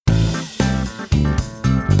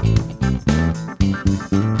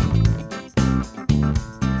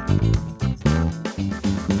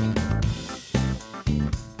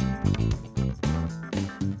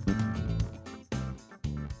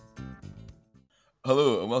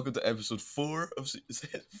Hello and welcome to episode 4 of is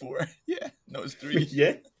it 4? Yeah, no, it's 3.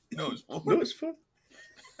 Yeah, No, it's 4. no, it's fun.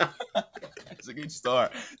 It's a good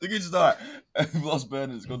start. It's a good start. We've lost Ben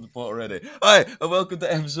and it's gone to pot already. Hi, and welcome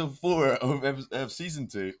to episode 4 of season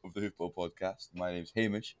 2 of the Hoofball podcast. My name's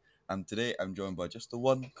Hamish, and today I'm joined by just the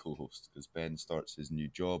one co-host because Ben starts his new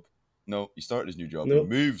job. No, he started his new job. He No,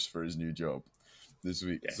 moves for his new job this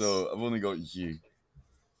week. yes, So I've only got you.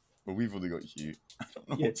 Well, we've only got you. I don't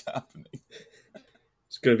know yeah, what's happening.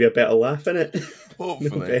 it's going to be a better laugh in it. No,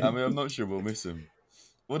 Hopefully. I Ben. mean, I'm not sure we'll miss him.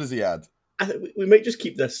 What does he add? I think we might just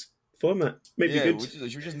keep this format. Might be Yeah, good. should we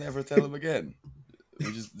just never tell him again?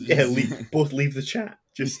 We just, Yeah, just both leave the chat.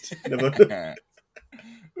 Just never.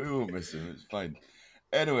 we won't miss him. It's fine.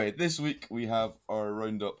 Anyway, this week we have our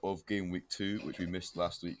roundup of game week 2, which we missed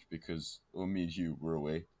last week because me and you were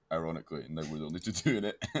away, ironically, and now we're the only two doing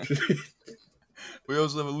it. We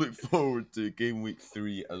also have a look forward to game week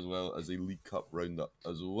 3 as well as a League Cup roundup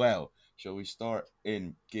as well. Shall we start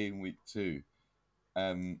in game week 2?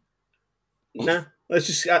 Nah, let's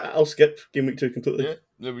just. I'll skip game week 2 completely. Yeah,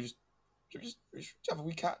 no, we should have a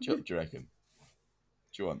wee catch up. Do you reckon?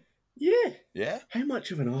 Do you want? Yeah. Yeah. How much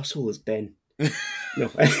of an arsehole is Ben? No.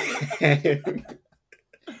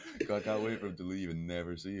 God, I can't wait for him to leave and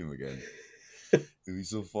never see him again. He'll be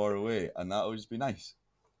so far away, and that'll just be nice.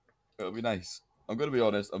 It'll be nice. I'm going to be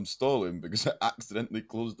honest, I'm stalling because I accidentally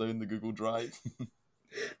closed down the Google Drive.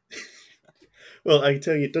 Well, I can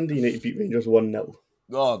tell you, Dundee United beat Rangers 1-0.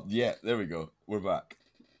 Oh, yeah, there we go. We're back.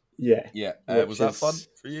 Yeah. Yeah, was Which that is... fun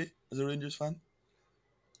for you as a Rangers fan?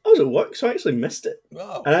 I was at work, so I actually missed it.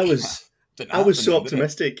 Oh, And I was didn't I was happen so then, did it?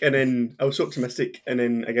 optimistic, and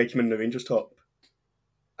then a guy came in the Rangers top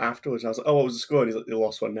afterwards. I was like, "Oh, what was the score?" And he's like, "They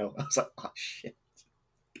lost 1-0." I was like, "Oh shit!"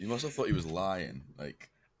 You must have thought he was lying. Like,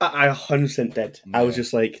 I 100% did. I was yeah.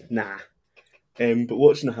 just like, "Nah." But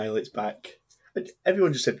watching the highlights back,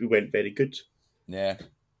 everyone just said we went very good, Yeah.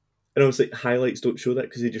 and I was like, highlights don't show that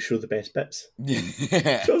because they just show the best bits.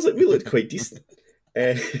 Yeah. So I was like, we looked quite decent.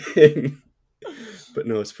 But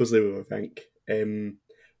no, supposedly we were rank.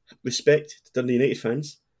 Respect to Dundee United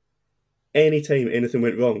fans. Anytime anything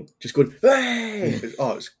went wrong, just going, hey!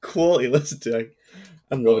 It's quality to listen to. I'm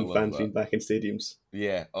Oh, I loving love fans that. being back in stadiums.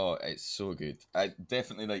 Yeah. Oh, it's so good. I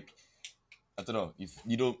definitely like. I don't know.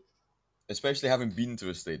 You don't, especially having been to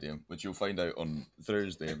a stadium, which you'll find out on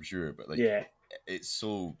Thursday, I'm sure. But like, Yeah. it's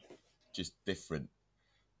so just different.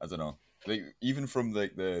 I don't know. Like even from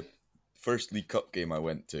like the first League Cup game I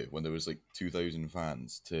went to when there was like 2,000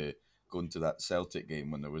 fans to going to that Celtic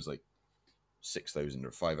game when there was like 6,000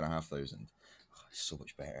 or 5,500. Oh, it's so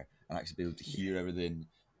much better, and actually be able to hear everything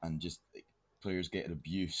and just like, players getting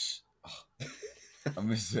abuse. Oh, I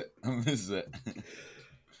miss it. I miss it.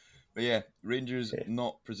 But yeah, Rangers Yeah.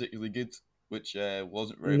 not particularly good, which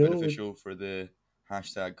wasn't very No. beneficial for the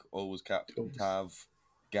hashtag always Captain Tav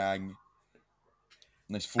gang.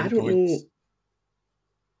 Nice I 4 don't know. points.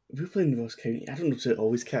 We're playing Ross County. I don't know if it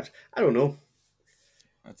always capped. I don't know.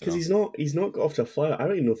 I don't Because know. he's not got off to a flyer. I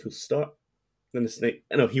don't even know if he'll start in this night.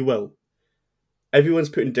 I know he will. Everyone's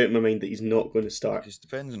putting doubt in my mind that he's not going to It start. just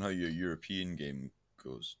depends on how your European game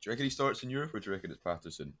goes. Do you reckon he starts in Europe, or do you reckon it's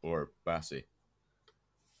Patterson or Bassey?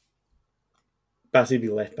 Bassey be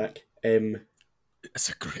left back. That's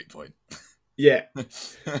a great point. Yeah.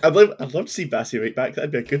 I'd love to see Bassey right back.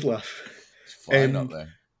 That'd be a good laugh. He's flying up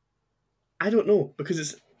there. I don't know, because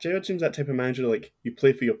it's Gerard Jim's that type of manager, like, you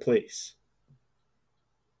play for your place.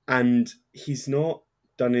 And he's not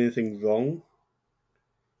done anything wrong.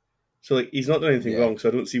 So, like, he's not done anything Yeah. wrong, so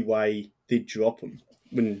I don't see why they'd drop him.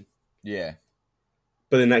 Yeah.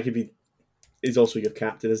 But then that could be... He's also your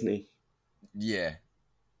captain, isn't he? Yeah.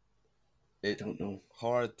 I don't know.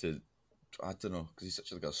 Hard to... I don't know, because he's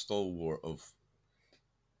such like a stalwart of...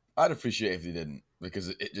 I'd appreciate if they didn't, because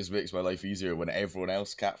it just makes my life easier when everyone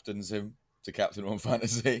else captains him to captain one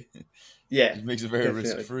fantasy. Yeah. It makes it very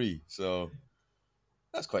definitely. risk-free, so...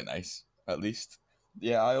 That's quite nice, at least.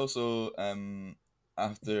 Yeah, I also,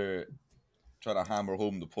 after trying to hammer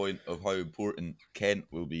home the point of how important Kent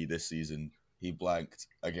will be this season, he blanked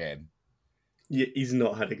again. Yeah, he's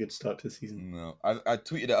not had a good start to the season. No, I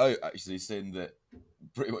tweeted it out actually saying that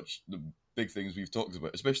pretty much the big things we've talked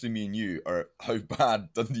about, especially me and you, are how bad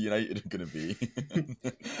Dundee United are going to be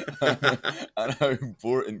and how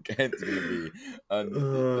important Kent's going to be. And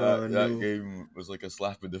Oh, that no. game was like a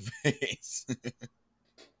slap in the face.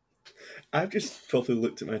 I've just properly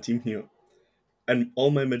looked at my team here, and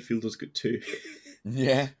all my midfielders got 2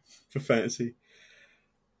 Yeah. for fantasy.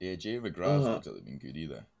 Yeah, Jay McGrath Uh, looks like they've been good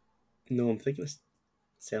either. no, I'm thinking of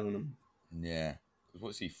selling him. Yeah.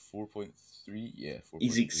 What's he, 4.3? Yeah, 4.3.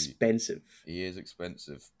 He's expensive. He is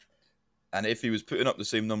expensive. And if he was putting up the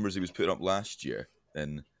same numbers he was putting up last year,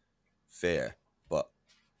 then fair. But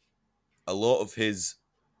a lot of his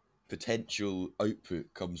potential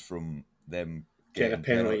output comes from them Getting a getting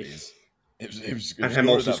penalty. penalties. It was And him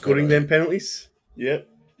also that scoring penalty. them penalties. Yep.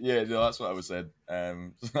 Yeah, no, that's what I was saying.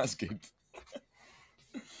 So that's good.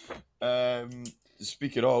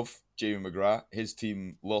 Speaking of Jamie McGrath, his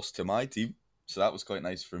team lost to my team, so that was quite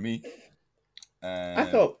nice for me. I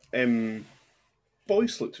thought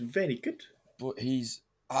Boyce looked very good. But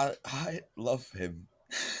I love him.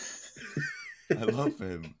 I love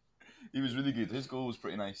him. He was really good. His goal was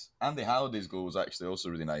pretty nice. Andy Halliday's goal was actually also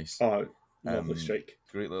really nice. Oh, lovely strike.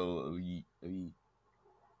 Great little wee kind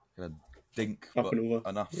of dink, Up but and over.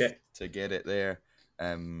 enough Yeah. to get it there.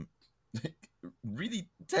 Really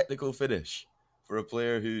technical finish for a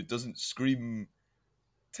player who doesn't scream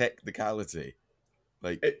technicality.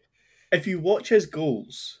 Like, if you watch his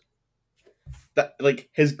goals, that like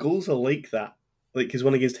his goals are like that. Like his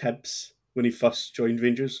one against Hibs when he first joined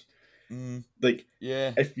Rangers. Like,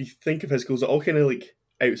 yeah, if you think of his goals, they're all kind of like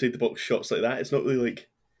outside the box shots like that. It's not really like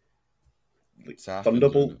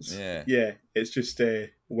thunderbolts. Yeah, it's just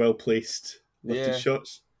well placed lifted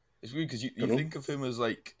shots. It's weird because you think of him as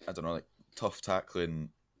like, I don't know, like tough tackling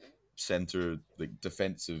centre, like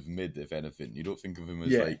defensive mid, if anything. You don't think of him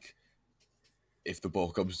as like, if the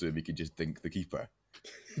ball comes to him, he can just dink the keeper.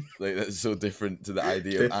 Like, that's so different to the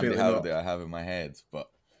idea of Andy Halliday I have in my head. But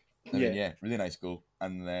I mean, yeah, really nice goal.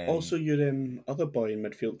 And then also your other boy in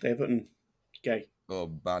midfield, Everton guy. Oh,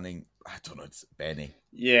 Banning. I don't know. It's Benny.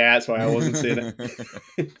 Yeah, that's why I wasn't saying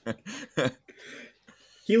it.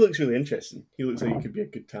 He looks really interesting. He looks like he could be a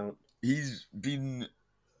good talent. He's been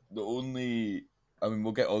the only. I mean,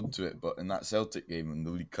 we'll get onto it, but in that Celtic game in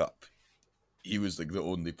the League Cup, he was like the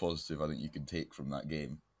only positive I think you can take from that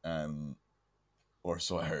game. Or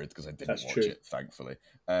so I heard, because I didn't watch it, thankfully.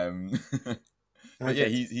 But yeah,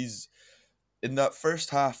 he's in that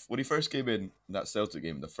first half, when he first came in that Celtic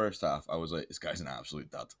game, the first half, I was like, this guy's an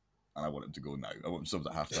absolute dud. And I want him to go now. I want him subbed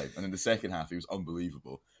at half time. And in the second half, he was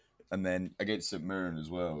unbelievable. And then against St Mirren as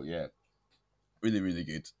well, yeah. Really, really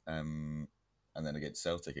good. And then against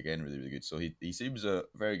Celtic again, really, really good. So he seems a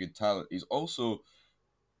very good talent. He's also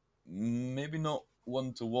maybe not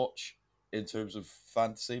one to watch in terms of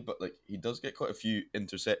fantasy, but like he does get quite a few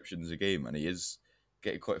interceptions a game, and he is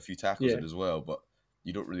getting quite a few tackles in as well. But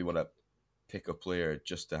you don't really want to pick a player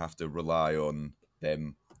just to have to rely on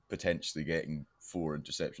them potentially getting 4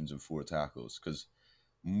 interceptions and 4 tackles, because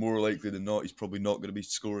more likely than not, he's probably not going to be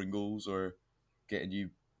scoring goals or getting you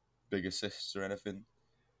big assists or anything,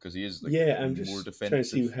 because he is like I'm just more defensive. Trying to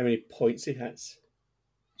see how many points he has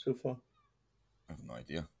so far. I have no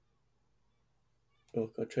idea. Oh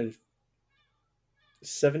god,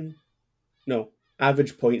 7? No,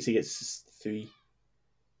 average points he gets 3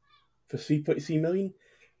 for 3.3 million.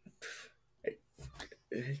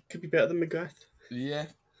 It could be better than McGrath. Yeah,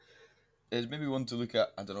 there's maybe one to look at.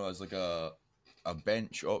 I don't know, as like a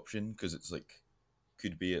bench option, because it's like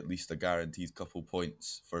could be at least a guaranteed couple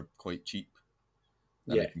points for quite cheap.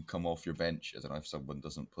 And it can come off your bench. I don't know if someone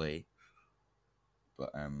doesn't play,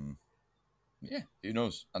 but yeah, who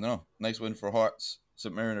knows? I don't know. Nice win for Hearts.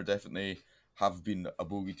 St Mirren are definitely have been a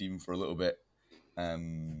bogey team for a little bit.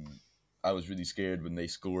 I was really scared when they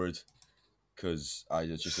scored, because I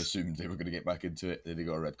just assumed they were going to get back into it. Then they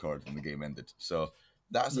got a red card and the game ended. So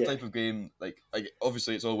that's the type of game, like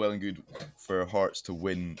obviously it's all well and good for Hearts to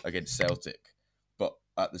win against Celtic, but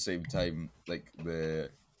at the same time, like the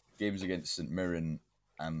games against St Mirren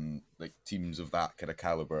and like teams of that kind of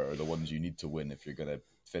caliber are the ones you need to win if you're going to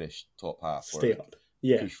finish top half stay or up.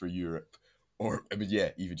 push for Europe. Or, I mean,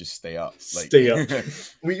 even just stay up. Stay up.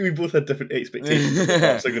 we both had different expectations of how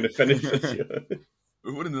Hearts are going to finish this year.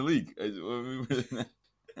 We're winning the league.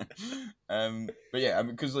 But yeah, I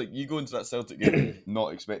mean, because like you go into that Celtic game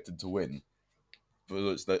not expected to win, but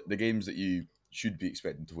it's the games that you should be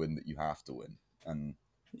expecting to win that you have to win, and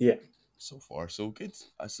so far so good,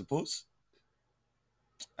 I suppose.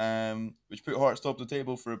 Which put Hearts top of the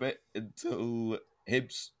table for a bit until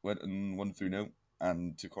Hibs went and won 3-0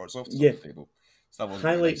 and took Hearts off the top of the table. So that wasn't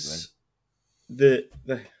highlights.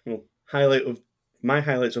 Nice, highlight of my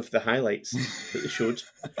highlights of the highlights that they showed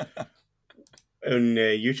on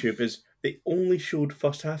YouTube is they only showed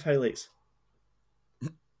first half highlights.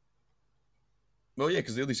 Well, yeah,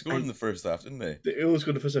 because they only scored in the first half, didn't they? They only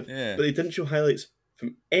scored in the first half, yeah. But they didn't show highlights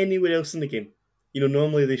from anywhere else in the game. You know,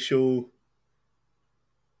 normally they show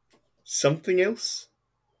something else,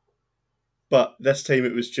 but this time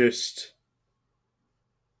it was just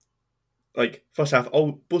like first half.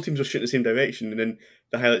 Both teams were shooting the same direction, and then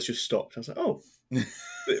the highlights just stopped. I was like, oh,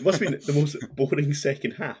 it must have been the most boring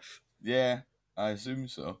second half. Yeah, I assume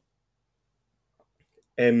so.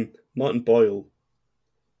 Martin Boyle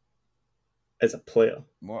is a player.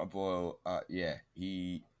 Martin Boyle, yeah,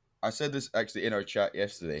 I said this actually in our chat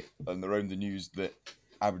yesterday, and around the news that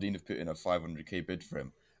Aberdeen have put in a 500k bid for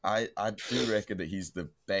him. I do reckon that he's the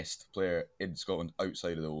best player in Scotland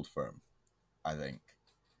outside of the Old Firm. I think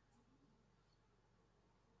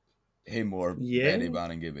him or Benny Yeah,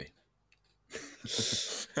 Banningibbie.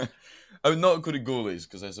 I'm not including goalies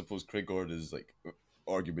because I suppose Craig Gordon is like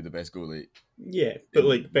arguably the best goalie yeah, but in,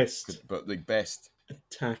 like best but like best.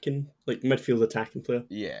 attacking, like midfield attacking player.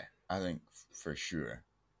 Yeah, I think for sure.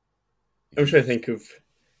 I'm trying to He's think of.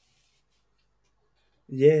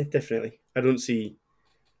 Yeah, definitely. I don't see.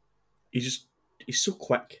 He's so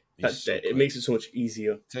quick he's that so it quick. makes it so much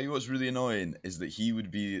easier. Tell you what's really annoying is that he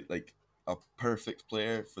would be like a perfect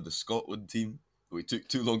player for the Scotland team, but we took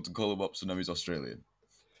too long to call him up, so now he's Australian.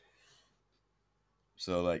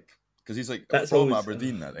 So like, because he's like That's from always.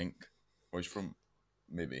 Aberdeen, I think, or he's from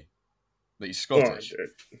maybe, like he's Oh, Scottish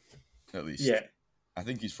at least. yeah, I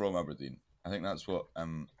think he's from Aberdeen. I think that's what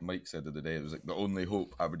Mike said the other day. It was like the only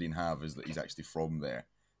hope Aberdeen have is that he's actually from there.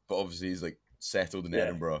 But obviously he's like settled in yeah.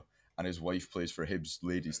 Edinburgh, and his wife plays for Hibs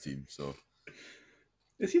ladies team. So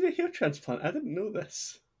Is he a hair transplant? I didn't know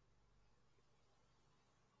this.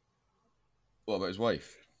 what about his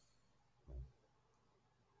wife?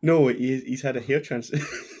 No, he's had a hair transplant.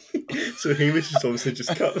 So Hamish is obviously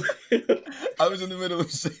just cut. I was in the middle of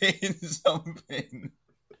saying something,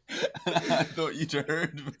 and I thought you'd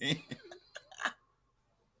heard me.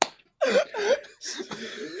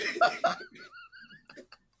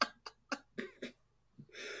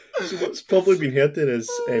 So what's probably been heard there is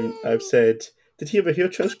I've said, "Did he have a hair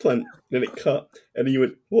transplant?" And then it cut, and then you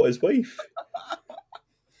went, "What, his wife?"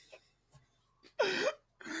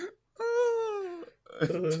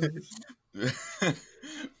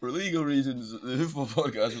 For legal reasons, the Hoofball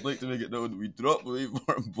podcast would like to make it known that we do not believe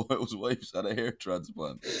Martin Boyle's wife's had a hair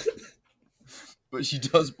transplant. But she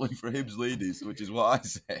does play for Hibs ladies, which is what I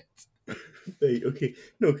said. Right, okay.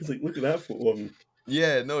 No, because like, look at that photo of him.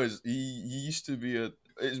 Yeah, no, he used to be a.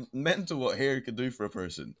 It's mental what hair can do for a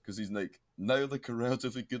person because he's like now like a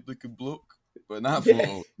relatively good looking bloke, but in that Yeah.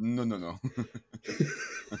 photo, no, no, no.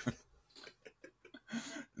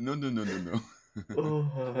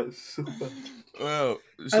 Oh, that's so bad. Well,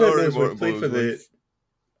 I didn't know sorry, his wife Martin played for Boyle's the. wife.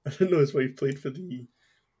 I didn't know his wife played for the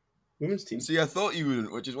women's team. See, I thought you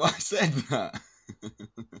wouldn't, which is why I said that.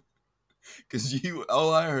 Because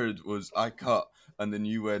all I heard was I cut, and then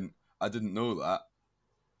you went, I didn't know that.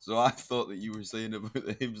 So I thought that you were saying about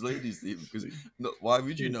the Hibs ladies team. Because why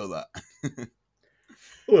would you know that?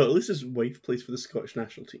 Well, at least his wife plays for the Scottish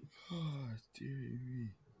national team. Oh, dear me.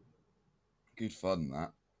 Good fun,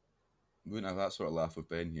 that. We wouldn't have that sort of laugh with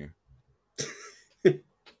Ben here.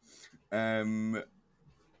 I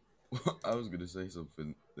was going to say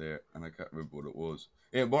something there, and I can't remember what it was.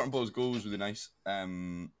 Yeah, Martin Boyle's goal was really nice.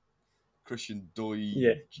 Christian Doig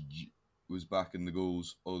Yeah. was back in the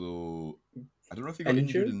goals, although I don't know if he got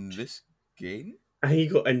Injured? injured in this game I think he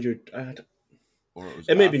got injured. or it was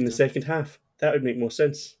It may be in the after. second half. That would make more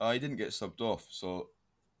sense. He didn't get subbed off, so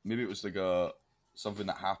maybe it was like something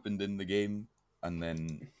that happened in the game, and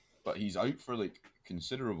then but he's out for like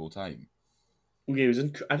considerable time. Okay, he was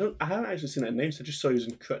in. I haven't actually seen it announced. I just saw he was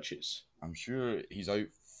in crutches. I'm sure he's out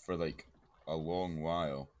for like a long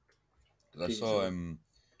while. 'Cause I Okay, saw so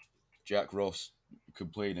Jack Ross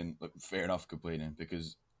complaining, like fair enough complaining,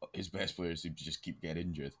 because his best players seem to just keep getting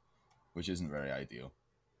injured, which isn't very ideal.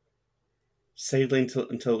 sidelined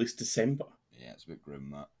until at least December. Yeah, it's a bit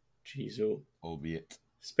grim that, Jeez, oh. albeit.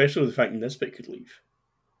 Especially with the fact Nisbet could leave.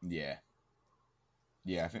 Yeah.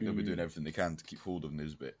 Yeah, I think they'll be doing everything they can to keep hold of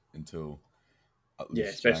Nisbet until at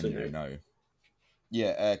least especially January now. now.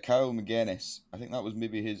 Yeah, Kyle McGuinness. I think that was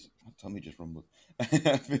maybe his. My tummy just rumbled. I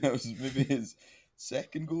think that was maybe his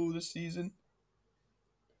second goal this season.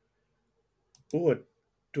 Oh, I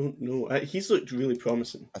don't know. He's looked really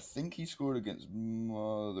promising. I think he scored against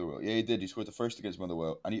Motherwell. Yeah, he did. He scored the first against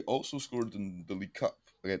Motherwell, and he also scored in the League Cup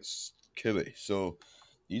against Killie. So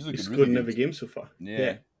he's looking He's really scored in good. every game so far.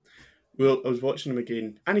 Yeah. Well, I was watching him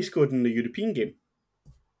again, and he scored in the European game.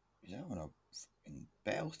 Yeah, on a fucking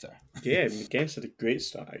belter. Yeah, McGuinness had a great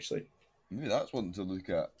start, actually. Maybe that's one to look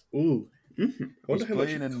at. Ooh. I wonder He's how much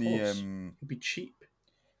playing it in costs. the. It'd be cheap.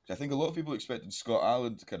 I think a lot of people expected Scott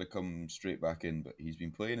Allen to kind of come straight back in, but he's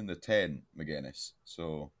been playing in the 10, McGuinness.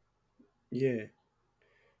 So Yeah.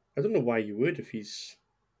 I don't know why you would if he's...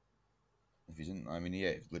 if he's in, I mean,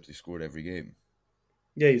 yeah, he's literally scored every game.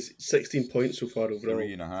 Yeah, he's 16 points so far overall.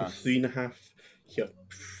 3.5. For 3.5. Yeah.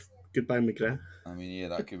 Goodbye, McGrath. I mean, yeah,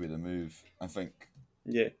 that could be the move. I think.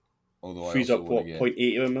 Yeah. Although I frees also up want to what get,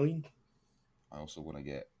 0.8 of a million. I also want to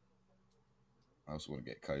get,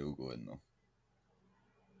 Kyogo in though.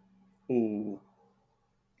 Oh,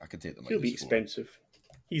 I could take the he'll be -4. expensive.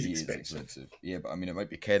 He's He is expensive. expensive. Yeah, but I mean, it might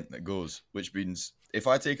be Kent that goes, which means if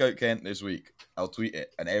I take out Kent this week, I'll tweet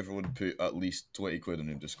it and everyone put at least 20 quid on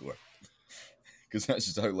him to score. Because that's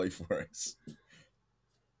just how life works.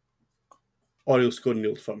 Or he'll score in the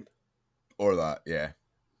Old Firm. Or that, yeah.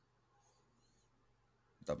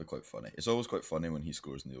 That'd be quite funny. It's always quite funny when he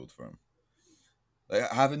scores in the Old Firm. Like,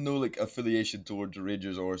 having no like affiliation towards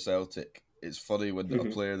Rangers or Celtic, it's funny when a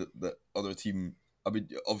player that other team. I mean,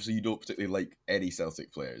 obviously you don't particularly like any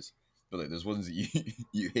Celtic players, but like there's ones that you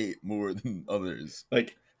you hate more than others.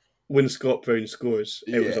 Like when Scott Brown scores,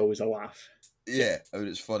 it was Yeah. always a laugh. Yeah, I mean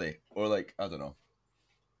it's funny. Or like I don't know,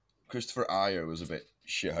 Christopher Ayer was a bit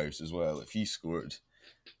shithouse as well. If he scored,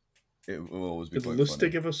 it will always be Did quite Lustig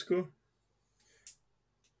funny. give a score?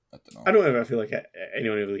 I don't know. I don't ever feel like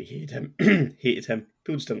anyone really hated him. Hated him.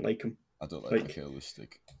 People just didn't like him. I don't like Mikael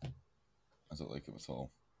Lustig. I don't like him at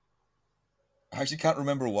all. I actually can't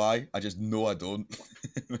remember why. I just know I don't.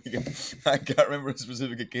 I can't remember a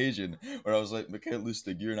specific occasion where I was like, Mikael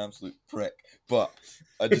Lustig, you're an absolute prick. But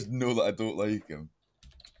I just know that I don't like him.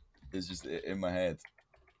 It's just in my head.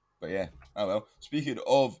 But yeah, oh well. Speaking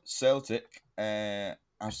of Celtic,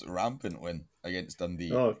 absolute rampant win against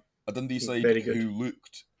Dundee. Oh, A Dundee side very good. who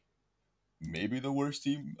looked maybe the worst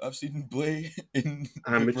team I've seen play in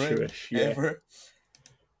Amateurish, the Prem yeah. ever.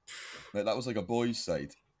 Like, that was like a boys'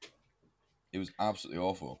 side. It was absolutely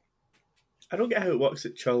awful. I don't get how it works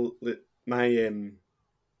that my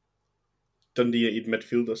Dundee United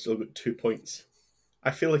midfielder still got 2 points.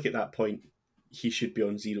 I feel like at that point he should be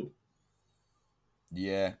on 0.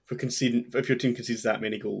 Yeah. For conceding, if your team concedes that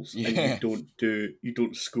many goals and you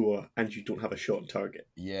don't score and you don't have a shot on target.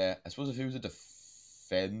 Yeah, I suppose if he was a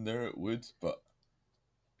defender, it would. But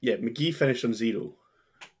yeah, McGee finished on 0.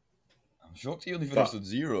 I'm shocked he only finished on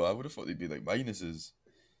 0. I would have thought they'd be like minuses.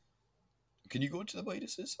 Can you go to the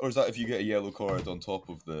minuses, or is that if you get a yellow card on top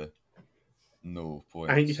of the no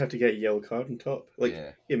points? I think you'd have to get a yellow card on top. Like,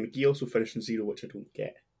 yeah, McGee also finished on 0, which I don't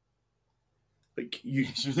get. Like you're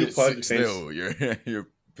part of defense. You're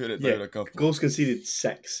putting it down a couple. Goals conceded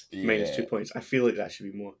 6 minus 2 points. I feel like that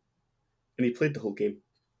should be more. And he played the whole game.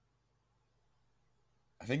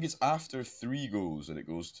 I think it's after 3 goals that it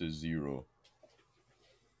goes to 0.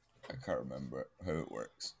 I can't remember how it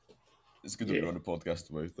works. It's good that we're on a podcast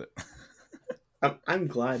about it. I'm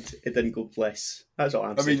glad it didn't go less. That's all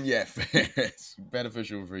I'm saying. I mean, yeah, it's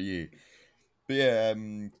beneficial for you. But yeah,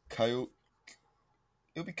 it'll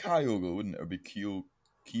be Kyogo, wouldn't it? Or be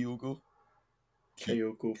Kyogo?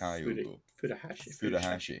 Kyogo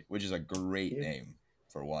Furuhashi, which is a great name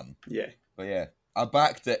for one. Yeah. But yeah, I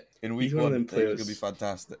backed it in week 1. It's going to be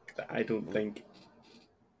fantastic. That I don't think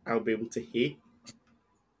I'll be able to hate.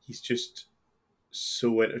 He's just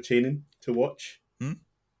so entertaining to watch.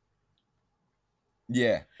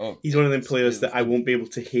 Yeah. He's one of them players that I won't be able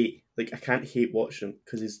to hate. Like, I can't hate watching him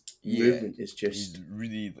because his movement is just... He's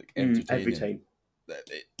really like entertaining. Every time.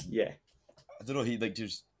 Yeah. I don't know, he like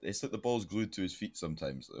just... It's like the ball's glued to his feet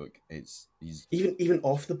sometimes. Like, he's... Even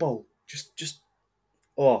off the ball. Just...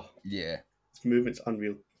 Oh. Yeah. His movement's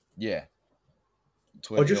unreal. Yeah.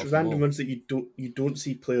 Or just random ones that you don't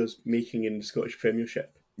see players making in the Scottish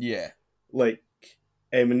Premiership. Yeah. Like...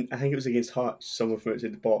 and I think it was against Hearts, someone from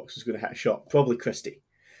outside the box was going to hit a shot, probably Christie.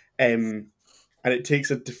 And it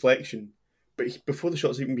takes a deflection. But before the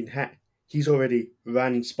shot's even been hit, he's already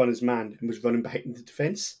ran and spun his man and was running behind the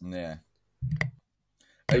defence. Yeah.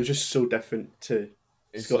 It was just so different to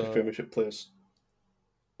Scottish Premiership players.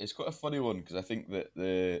 It's quite a funny one because I think that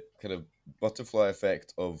the kind of butterfly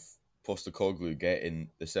effect of Postecoglou getting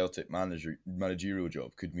the Celtic managerial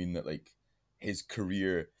job could mean that like his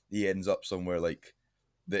career, he ends up somewhere like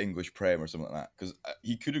the English Prem or something like that, because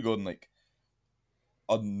he could have gone like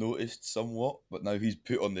unnoticed somewhat, but now he's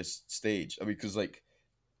put on this stage. I mean, because like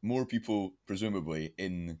more people presumably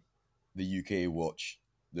in the UK watch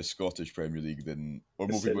the Scottish Premier League than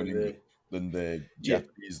the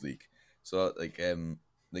Japanese league. So like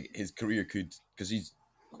his career could, because he's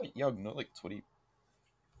quite young, not like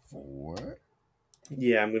 24.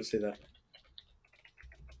 Yeah, I'm going to say that.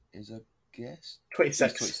 Is a guess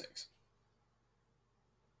 26. He's 26.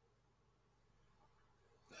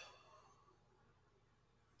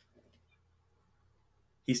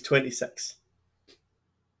 He's 26.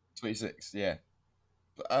 26, yeah.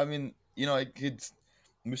 But I mean, you know, I could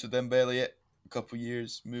Moussa Dembele it a couple of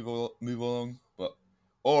years, move along,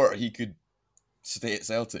 or he could stay at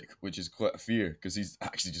Celtic, which is quite a fear because he's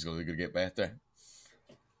actually just going to get better.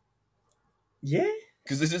 Yeah,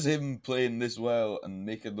 Because this is him playing this well and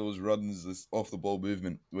making those runs, this off the ball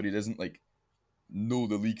movement, where he doesn't like know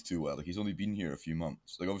the league too well. Like he's only been here a few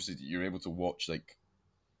months. Like obviously you're able to watch like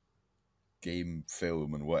game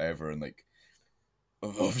film and whatever, and like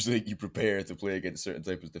obviously like, you prepare to play against certain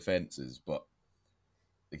types of defenses, but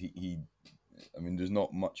like he I mean, there's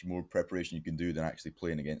not much more preparation you can do than actually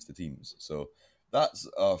playing against the teams. So that's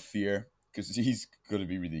a fear because he's going to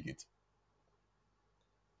be really good.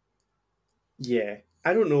 Yeah,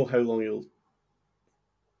 I don't know how long he'll.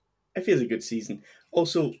 If he has a good season,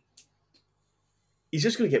 also he's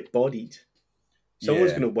just going to get bodied.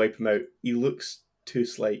 Someone's Yeah, going to wipe him out. He looks too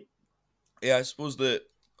slight. yeah. I suppose the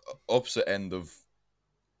opposite end of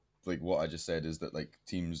like what I just said is that like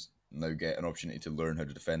teams now get an opportunity to learn how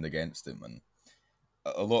to defend against him, and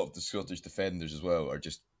a lot of the Scottish defenders as well are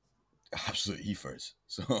just absolute heifers.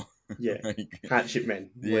 So Yeah, like, hatchet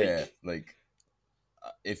men. yeah, like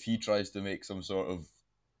if he tries to make some sort of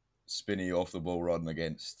spinny off the ball run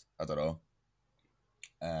against, I don't know.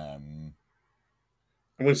 I'm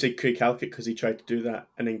going to say Craig Halkett because he tried to do that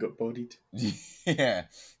and then got bodied. Yeah,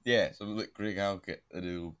 yeah. So look, Craig Halkett,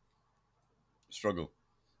 it'll struggle.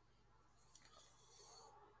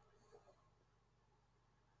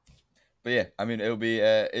 But yeah, I mean, it'll be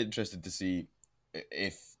interesting to see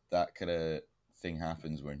if that kind of thing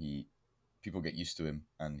happens when people get used to him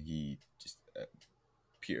and he just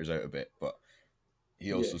peters out a bit. But he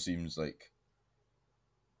Yeah. also seems like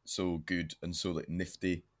so good and so like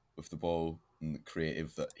nifty with the ball and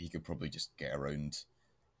creative that he could probably just get around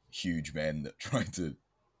huge men that try to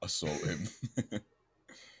assault him. But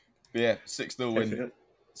yeah, 6-0 win.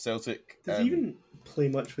 Celtic. Does he even play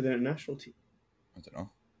much for the international team? I don't know.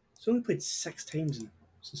 He's only played 6 times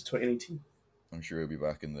since 2019. I'm sure he'll be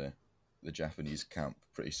back in the Japanese camp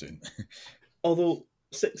pretty soon. Although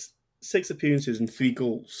six appearances and 3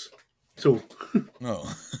 goals. So No.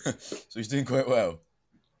 So he's doing quite well.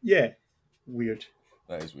 yeah, weird.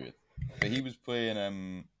 That is weird. But he was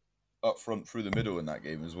playing up front through the middle in that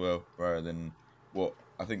game as well, rather than what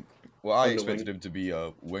I On the expected wing. him to be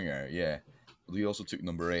a winger, yeah. But he also took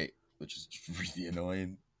number 8, which is really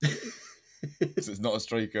annoying. So it's not a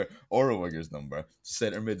striker or a winger's number, it's a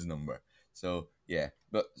centre mid's number. So yeah.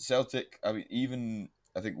 But Celtic, I mean, even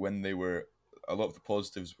I think when they were a lot of the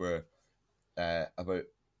positives were about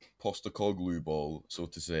Postacoglu ball, so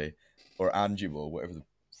to say, or Angie ball, whatever the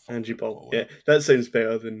fuck Angie you Ball. call Yeah, it. that sounds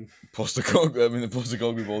better than Postacoglu. I mean, the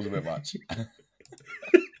Postacoglu ball's a bit much.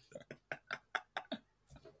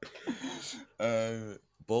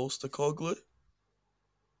 Bolstacoglu?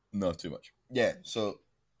 No, too much. Yeah, so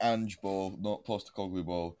Ange ball, not Postacoglu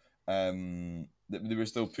ball. They were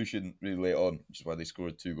still pushing really late on, which is why they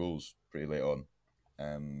scored 2 goals pretty late on.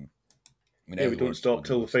 I mean, yeah. We everyone don't just stop wanted to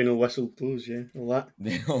till go. the final whistle blows. Yeah, all that.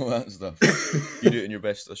 All that stuff. You do it in your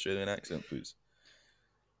best Australian accent, please.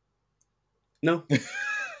 No,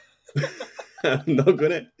 I'm not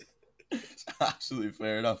gonna. Absolutely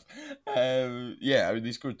fair enough. Yeah, I mean,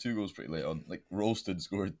 they scored 2 goals pretty late on. Like, Ralston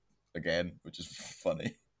scored again, which is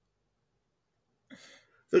funny.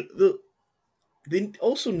 They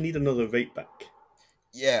also need another right back.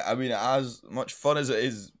 Yeah, I mean, as much fun as it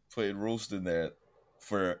is playing Ralston there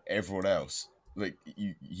for everyone else, like,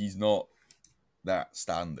 he's not that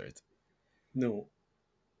standard. No,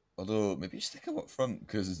 Although, maybe stick him up front,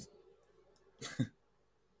 because,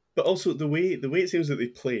 but also the way it seems that they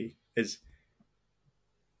play is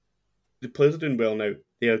the players are doing well now.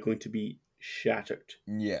 They are going to be shattered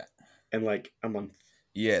yeah. in like a month.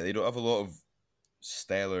 Yeah, they don't have a lot of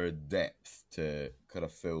stellar depth to kind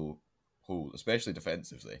of fill holes, especially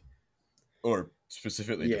defensively. Or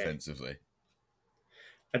specifically Yeah, defensively.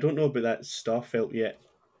 I don't know about that Starfelt yet.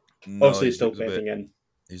 No, Obviously, it's still bedding in.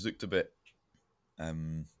 He's looked a bit. I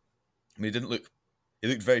mean, he didn't look. He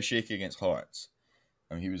looked very shaky against Hearts.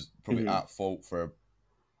 I mean, he was probably Mm-hmm. at fault for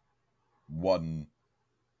one.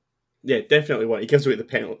 Yeah, definitely one. He gives away the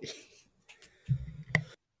penalty.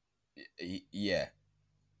 Yeah.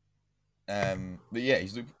 But yeah,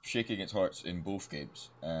 he's looked shaky against Hearts in both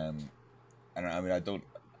games. And I mean, I don't.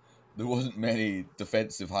 There wasn't many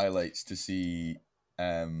defensive highlights to see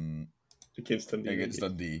Against Dundee. against Right?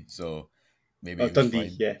 Dundee, so maybe Oh, he was Dundee,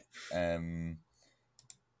 fine. yeah.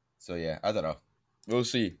 So yeah, I don't know. We'll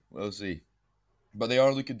see. We'll see. But they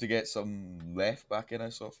are looking to get some left back in. I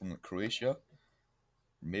saw from Croatia,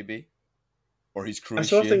 maybe, or he's I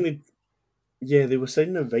saw a thing. Croatian. They were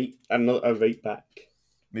signing a right back,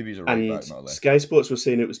 Maybe he's a right and back, not a left Sky back. Sports was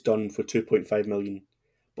saying it was done for 2.5 million,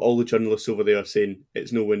 but all the journalists over there are saying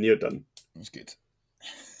it's nowhere near done That's good.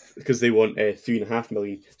 because they want 3.5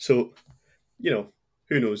 million. So,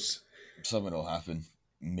 who knows? Something will happen.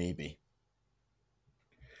 Maybe.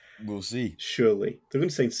 We'll see. Surely they're going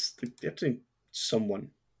to sign. They have to sign someone.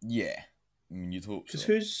 Yeah, I mean, you'd hope Because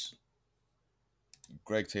so. who's?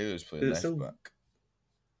 Greg Taylor's playing Is it left still? back,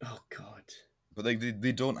 Oh God. but like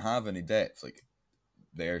they don't have any depth. Like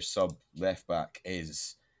their sub left back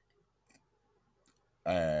is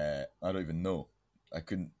I don't even know. I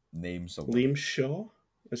couldn't name someone. Liam Shaw?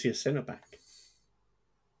 Is he a centre back?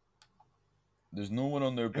 There's no one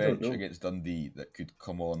on their I don't bench know. against Dundee that could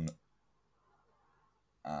come on.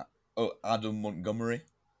 Adam Montgomery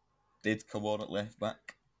did come on at left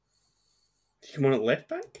back. Did he come on at left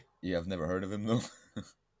back? Yeah, I've never heard of him though.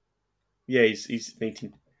 Yeah, he's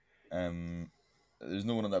 19. There's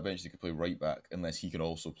no one on that bench that could play right back unless he can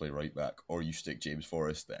also play right back, or you stick James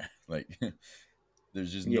Forrest there. Like,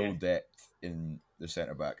 there's just Yeah. no depth in the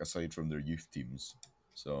centre back aside from their youth teams.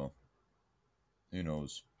 So, who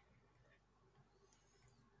knows?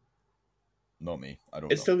 Not me. I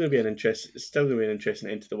don't It's know. still going to be an interest. It's still going to be an interesting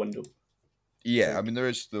end to the window. Yeah, I Like, mean, there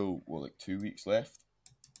is still, like 2 weeks left?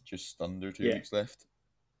 Just under 2 Yeah. weeks left.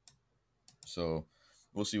 So,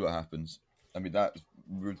 we'll see what happens. I mean,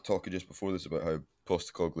 we were talking just before this about how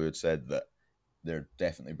Postecoglou had said that they're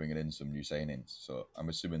definitely bringing in some new signings. So, I'm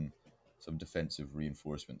assuming some defensive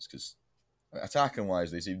reinforcements, because attacking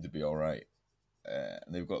wise, they seem to be all right.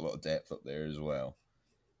 And they've got a lot of depth up there as well.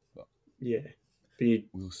 yeah. But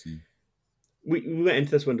We'll see. we went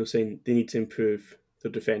into this window saying they need to improve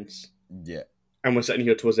their defence. Yeah. And we're sitting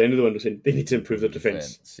here towards the end of the window saying they need to improve their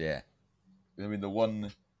defence. Yeah. I mean, the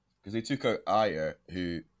one, because they took out Ayer,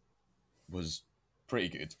 who was pretty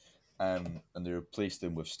good, and they replaced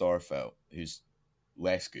him with Starfelt, who's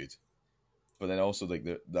less good. But then also, like,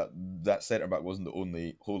 that centre back wasn't the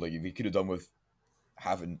only hole. Like, they could have done with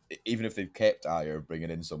having, even if they've kept Ayer,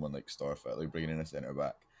 bringing in someone like Starfelt, like bringing in a centre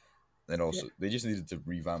back. Then also, they just needed to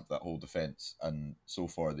revamp that whole defence, and so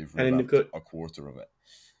far they've And then revamped a quarter of it.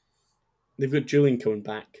 They've got Julian coming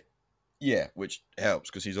back. Yeah, which helps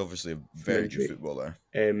because he's obviously a very good injury. footballer.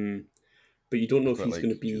 But you don't know if he's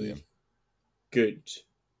going to be Julian. good.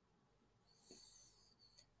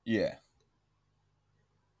 Yeah.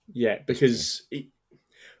 Yeah, because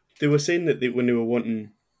they were saying that when they were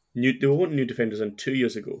wanting new defenders in 2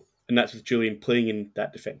 years ago, and that's with Julian playing in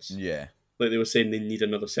that defence. Yeah. Like they were saying they need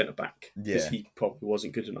another centre back because he probably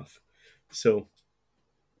wasn't good enough. So,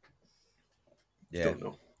 yeah, don't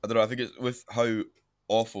know. I don't know. I think it's with how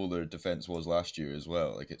awful their defense was last year as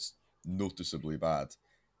well. Like it's noticeably bad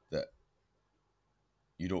that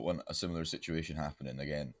you don't want a similar situation happening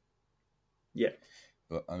again. Yeah,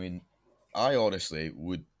 but I mean, I honestly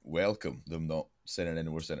would welcome them not sending in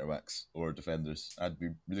more centre backs or defenders. I'd be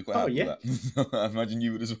really quite happy with that. I imagine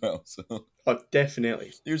you would as well. So,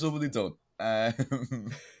 definitely. Here's what they don't.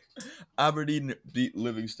 Aberdeen beat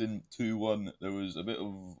Livingston 2-1. There was a bit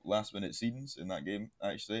of last minute scenes in that game,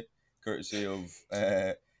 actually, courtesy of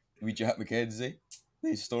wee Jack McKenzie.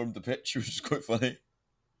 They stormed the pitch, which was quite funny.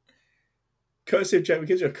 Courtesy of Jack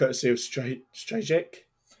McKenzie or courtesy of Stryjek?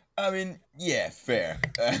 I mean, yeah, fair.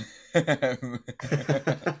 Jack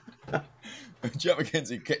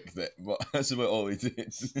McKenzie kicked it, but that's about all he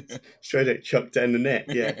did. Stryjek chucked it in the net,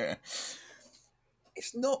 yeah.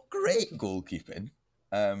 It's not great goalkeeping.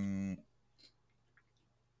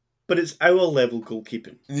 But it's our level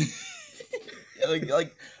goalkeeping. like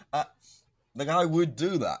I would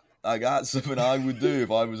do that. Like that's something I would do if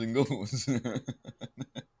I was in goals.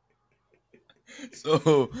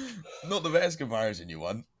 So, not the best comparison you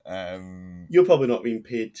want. You're probably not being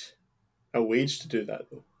paid a wage to do that,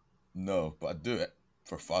 though. No, but I'd do it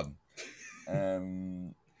for fun.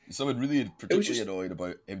 Someone really particularly annoyed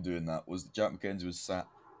about him doing that was that Jack McKenzie was sat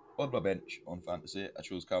on my bench on fantasy. I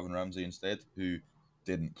chose Calvin Ramsey instead, who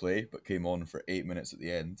didn't play but came on for 8 minutes at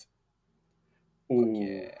the end.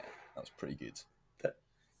 Yeah, that was pretty good.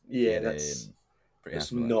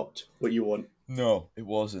 That's not what you want. No, it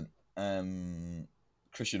wasn't.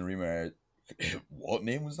 Christian Ramirez. What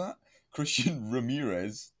name was that? Christian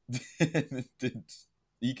Ramirez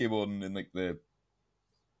he came on in like the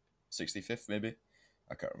 65th, maybe.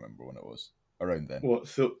 I can't remember when it was. Around then. What,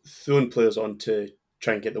 throwing players on to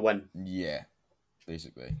try and get the win? Yeah,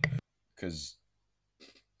 basically. Because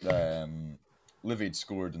Livy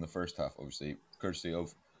scored in the first half, obviously, courtesy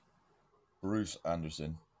of Bruce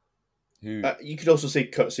Anderson. Who you could also say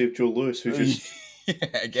courtesy of Joe Lewis, who just...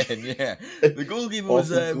 yeah. The goalkeeper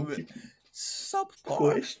was subpar.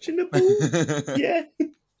 Questionable. Yeah.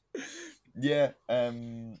 Yeah.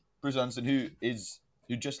 Bruce Anderson, who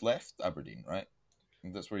just left Aberdeen, right? I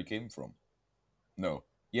think that's where he came from. No.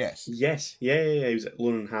 Yes. Yes. Yeah. He was at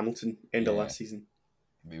Lone and Hamilton end of last season.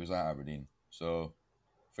 He was at Aberdeen. So,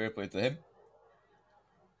 fair play to him.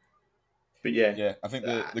 But yeah, Yeah, I think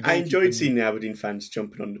the I enjoyed goalkeeping- seeing the Aberdeen fans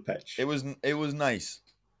jumping on the pitch. It was nice.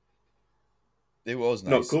 It was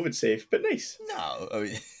Not nice. COVID safe, but nice. No, I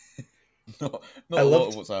mean, not I a lot loved-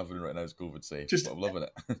 of what's happening right now is COVID safe. Just- But I'm loving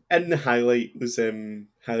it. And the highlights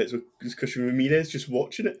was Christian Ramirez just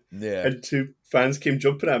watching it, Yeah, and two fans came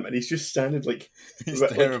jumping at him, and he's just standing like he's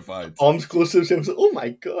like, terrified. arms close to himself. Like, oh my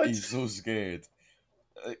god! He's so scared.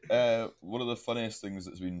 One of the funniest things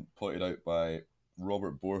that's been pointed out by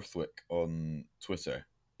Robert Borthwick on Twitter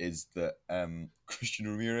is that Christian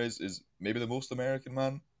Ramirez is maybe the most American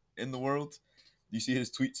man in the world. You see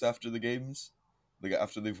his tweets after the games, like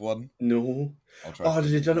after they've won. No. I'll try. Oh, to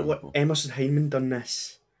did they find done the it? What article. Emerson Hyndman done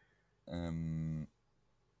this?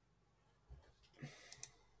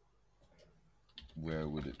 Where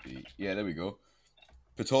would it be? Yeah, there we go.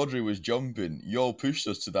 Pataudry was jumping. Y'all pushed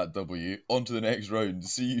us to that W. On to the next round.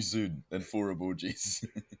 See you soon. And 4 emojis.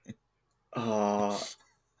 Ah.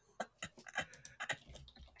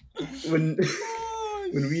 when Oh,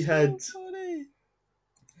 When we so had- funny.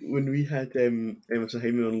 when we had Emerson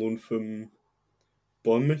Hyndman on loan from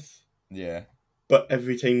Bournemouth, Yeah. but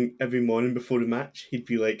every morning before the match, he'd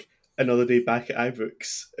be like, "Another day back at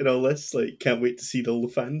Ibrox," and all this. Like, can't wait to see all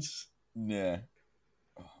the fans. Yeah.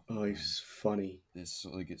 Oh, he's funny. It's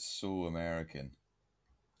so American.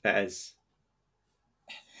 It is.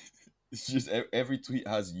 It's just every tweet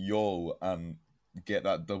has y'all and get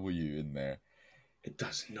that W in there. It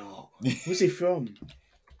does not. Where's he from?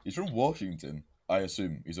 He's from Washington, I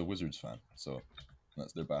assume. He's a Wizards fan, so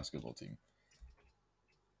that's their basketball team.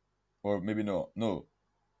 Or maybe not. No.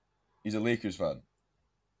 He's a Lakers fan.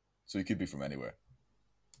 So he could be from anywhere.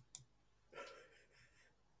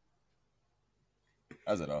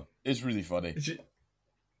 I don't know. It's really funny.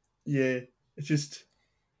 Yeah, it's just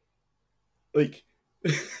like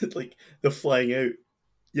like they're flying out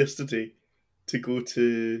yesterday to go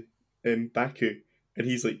to Baku, and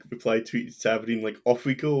he's like replied tweets to Aberdeen like, "Off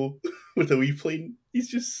we go," with a wee plane. He's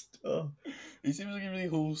just He seems like a really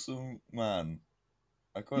wholesome man.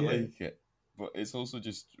 I quite Yeah. like it. But it's also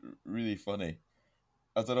just really funny.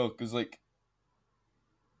 I don't know, because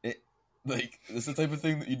it's the type of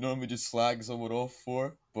thing that you normally just slag someone off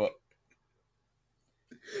for, but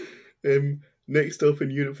next up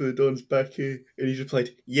in Europe for the Dons, Baku, and he's replied,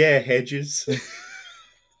 "Yeah, Hedges."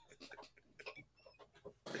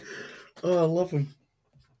 Oh, I love him.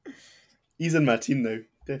 He's in my team now,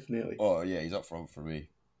 definitely. oh yeah, he's up front for me.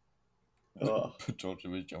 Oh. Georgia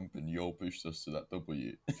was jumping, y'all pushed us to that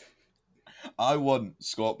W. I want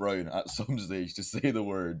Scott Brown at some stage to say the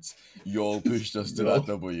words, y'all pushed us to that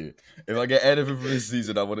W. If I get anything from this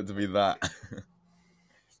season, I want it to be that.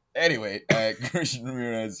 Anyway, Christian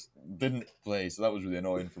Ramirez didn't play, so that was really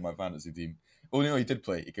annoying for my fantasy team. Oh no, he did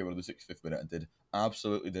play. He came out of the 65th minute and did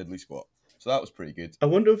absolutely deadly spot. So that was pretty good. I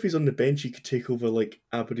wonder if he's on the bench, he could take over like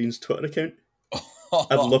Aberdeen's Twitter account.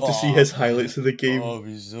 I'd love to see his highlights of the game. Oh, it'd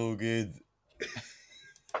be so good.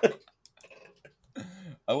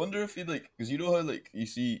 I wonder if he because you know how you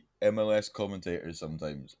see MLS commentators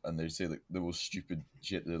sometimes and they say the most stupid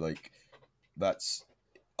shit. They're like, that's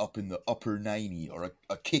up in the upper 90 or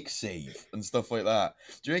a kick save and stuff like that.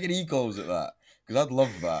 Do you reckon he calls it that? Because I'd love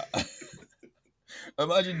that.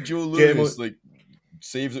 Imagine Joe Get him Lewis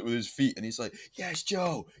saves it with his feet and he's like, yes,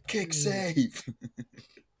 Joe, kick save.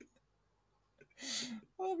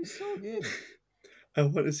 That'd be so good. I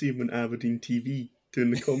want to see him on Aberdeen TV doing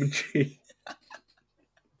the commentary.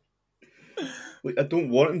 I don't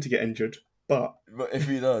want him to get injured, but if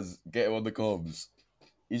he does, get him on the comms.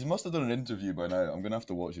 He must have done an interview by now. I'm going to have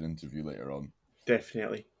to watch an interview later on.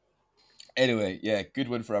 definitely. Anyway, yeah, good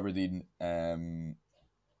win for Aberdeen.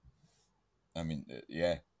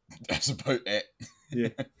 Yeah, that's about it. Yeah.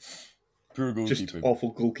 Poor goalkeeping. Just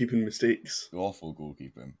awful goalkeeping mistakes. Awful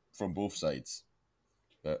goalkeeping from both sides.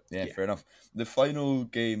 But yeah, Yeah. fair enough. The final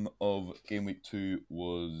game of game week 2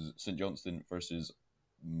 was St Johnstone versus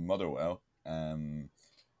Motherwell.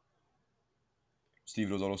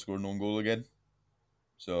 Steve O'Donnell scored an own goal again.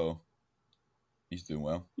 So he's doing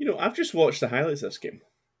well. I've just watched the highlights of this game.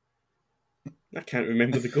 I can't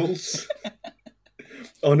remember the goals.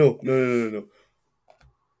 Oh, no.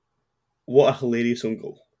 What a hilarious own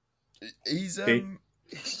goal. He's Okay.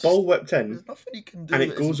 Ball whipped in, there's nothing he can do and it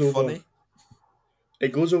that goes isn't over. funny.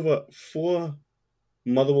 It goes over 4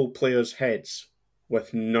 Motherwell players' heads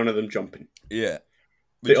with none of them jumping. Yeah.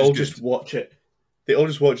 They all just watch it. They all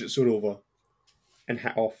just watch it soar over and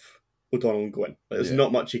hit off O'Donnell and go in. There's Yeah.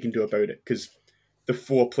 not much he can do about it because the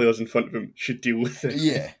 4 players in front of him should deal with it.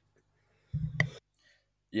 Yeah.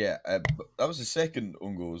 Yeah, but that was his second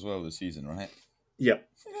own goal as well this season, right? Yep.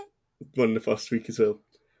 Won the first week as well.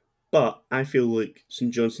 But I feel like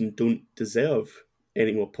St Johnstone don't deserve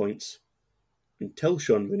any more points until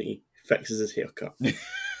Sean Rooney fixes his haircut. From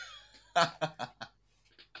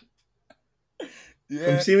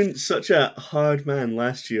Yeah, seeing such a hard man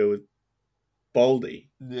last year with Baldy,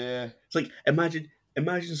 yeah. it's like imagine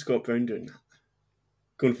Scott Brown doing that,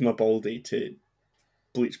 going from a Baldy to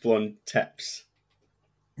bleach blonde tips,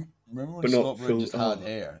 Remember when but not Scott Brown full. just had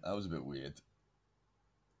hair? That was a bit weird.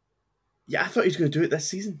 Yeah, I thought he was going to do it this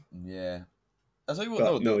season, Yeah. I tell you what, but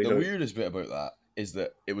no, no, he the don't. weirdest bit about that is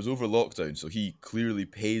that it was over lockdown, so he clearly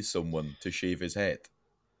pays someone to shave his head.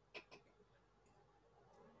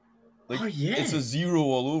 Like, Oh yeah, it's a zero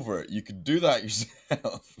all over. You could do that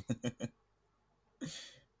yourself.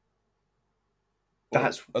 Or,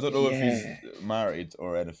 that's I don't know if he's yeah. married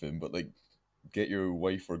or anything, but like, get your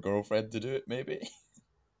wife or girlfriend to do it, maybe.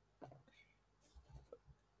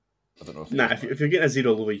 I don't know if he Nah, is if married. you're getting a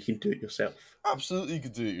zero all over, you can do it yourself. Absolutely, you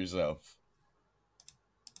could do it yourself.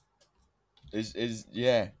 It's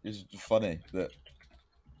funny that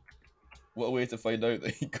what a way to find out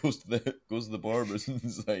that he goes to the barbers and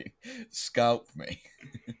is like, scalp me.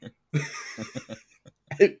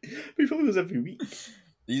 He probably does every week.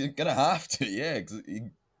 He's gonna have to, yeah, because he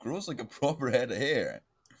grows like a proper head of hair.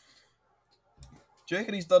 Do you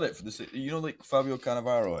reckon he's done it for the? You know, like Fabio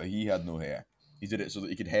Cannavaro, he had no hair. He did it so that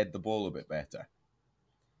he could head the ball a bit better.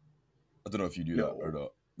 I don't know if you knew that or No,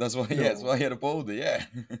 not. That's why, yeah, that's no. why he had a baldy, yeah.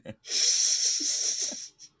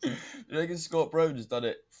 Do you reckon Scott Brown has done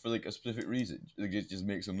it for like a specific reason? Like it just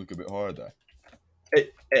makes him look a bit harder.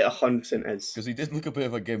 It 100% is. Because he did look a bit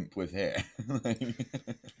of a gimp with hair.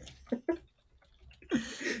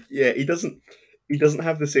 Yeah, he doesn't. He doesn't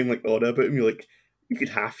have the same like aura about him. You're like, you could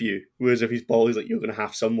half you. Whereas if he's bald, he's like, you're gonna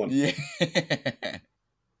half someone. Yeah.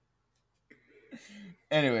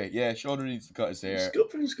 Anyway, yeah, Sean needs to cut his hair. Scott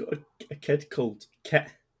Brown's got a kid called Kit.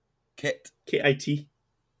 Kit, Kit.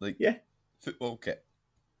 like Yeah. football kit.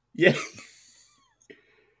 Yeah.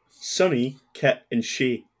 Sonny, Kit, and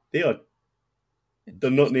Shay. They're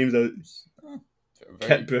not named out. Oh,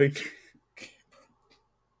 Kit Brown.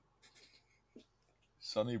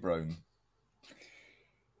 Sonny Brown.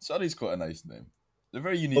 Sonny's quite a nice name. They're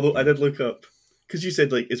very unique. Although I names. did look up, because you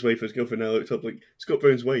said like his wife or his girlfriend, and I looked up like Scott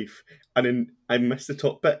Brown's wife, and then I missed the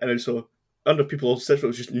top bit, and I saw under people also said it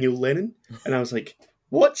was just Neil Lennon, and I was like,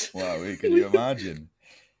 what? Wow, wait, can you imagine?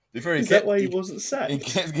 Is that why he wasn't sacked? He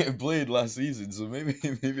kept getting played last season, so maybe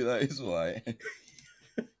that is why.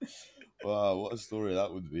 Wow, what a story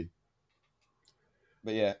that would be.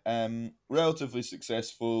 But yeah, relatively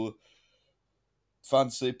successful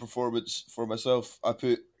fantasy performance for myself. I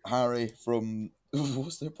put Harry from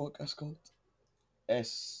what's their podcast called?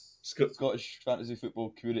 Scottish Fantasy Football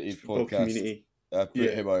Community Football Podcast. Community. I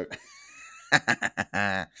put him out.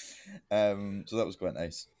 So that was quite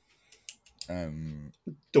nice. Don't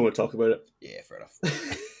want to talk about it. Yeah, fair enough.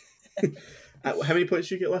 How many points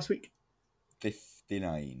did you get last week?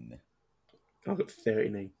 59. I got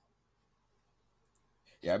 39.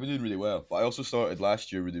 Yeah, I've been doing really well. But I also started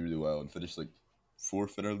last year really, really well and finished like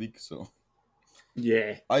 4th in our league, so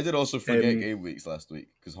Yeah. I did also forget game weeks last week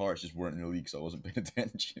because Hearts just weren't in the league, so I wasn't paying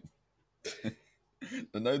attention.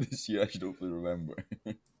 But now this year I should hopefully remember.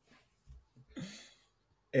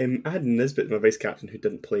 I had Nisbet, my vice captain, who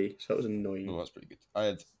didn't play, so that was annoying. Oh, that's pretty good. I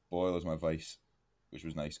had Boyle as my vice, which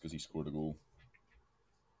was nice because he scored a goal.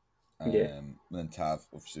 Yeah. And then Tav,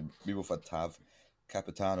 obviously, we both had Tav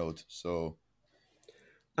capitanoed, so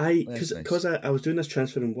Because I was doing this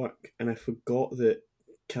transfer in work, and I forgot that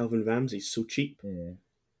Calvin Ramsey's so cheap,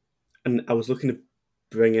 and I was looking to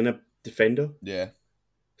bring in a defender. Yeah.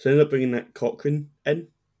 So I ended up bringing that Cochrane in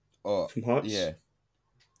from Hearts. Yeah.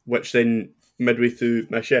 Which then, midway through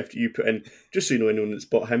my shift, you put in, just so you know anyone that's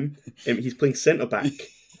bought him, he's playing centre-back.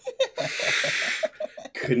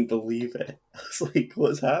 Couldn't believe it. I was like,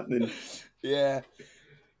 what's happening? Yeah.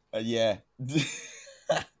 Yeah.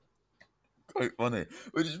 Quite funny.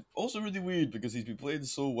 Which is also really weird because he's been playing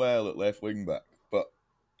so well at left wing back. But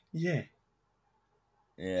yeah.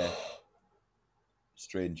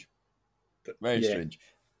 Strange. Very strange.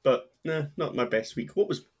 But nah, not my best week. What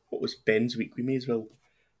was Ben's week? We may as well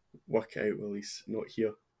work it out while he's not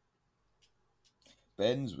here.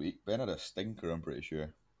 Ben's week? Ben had a stinker, I'm pretty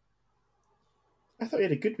sure. I thought he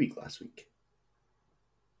had a good week last week.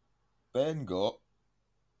 Ben got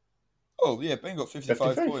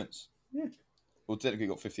 55 points. Yeah. Well, technically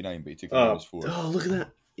got 59, but he took minus 4. Oh, look at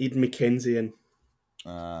that. He'd Mackenzie in.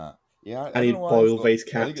 Yeah. I need Boyle vice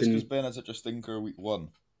captain. I think it's because Ben had such a stinker week 1.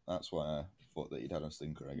 That's why I thought that he'd had a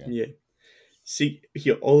stinker again. Yeah. See,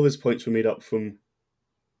 here, all of his points were made up from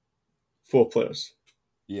 4 players.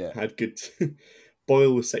 Yeah. Had good.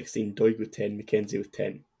 Boyle with 16, Doig with 10, McKenzie with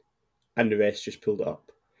 10, and the rest just pulled it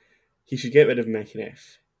up. He should get rid of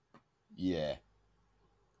McInnes. Yeah.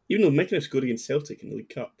 Even though McInnes scored against Celtic in the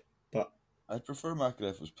League Cup. But I'd prefer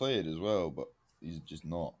McInnes was played as well, but he's just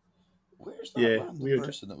not. Where's that yeah, random weird.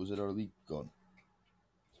 person that was in our league gone?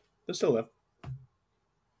 They're still there.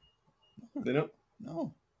 They're not?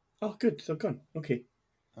 No. Oh, good. They're gone. Okay.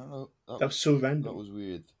 I don't know. That was so random. That was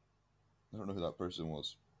weird. I don't know who that person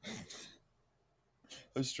was.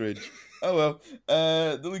 How strange. Oh well.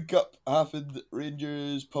 The League Cup happened.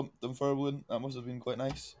 Rangers pumped Dunfermline. That must have been quite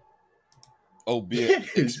nice. Albeit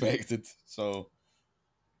Yes. expected. So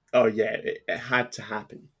Oh, yeah. It had to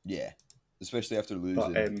happen. yeah. Especially after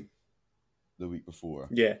losing But, the week before.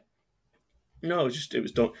 yeah. No, it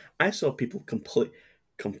was done. I saw people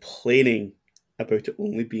complaining about it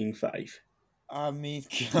only being 5. I mean,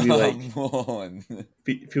 be like- come on.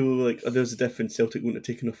 People were like, oh, there's a difference. Celtic wouldn't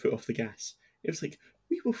have taken their foot off the gas. It was like,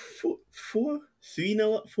 we were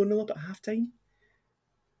 3-0 up, 4-0 up at half time.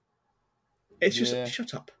 It's just, Yeah.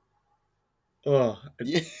 shut up. Oh,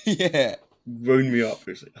 it Yeah. wound me up. It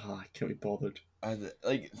was like, I can't be bothered. And,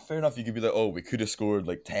 like, fair enough, you could be like, oh, we could have scored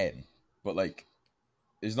like 10, but like,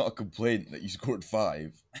 it's not a complaint that you scored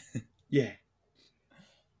 5. Yeah.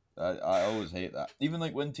 I always hate that. Even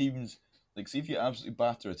like when teams, like, see if you absolutely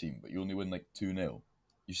batter a team, but you only win like 2-0,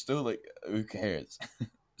 you're still like, who cares?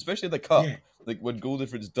 Especially the cup, Yeah. like when goal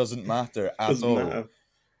difference doesn't matter at Doesn't all.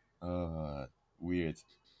 matter. Weird.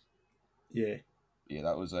 Yeah. Yeah,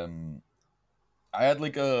 that was I had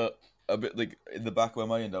like a bit like in the back of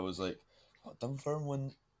my mind, I was like, oh,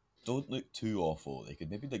 Dunfermline don't look too awful. They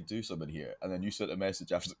could maybe like do something here. And then you sent a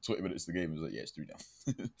message after 20 minutes of the game. It was like, yeah, it's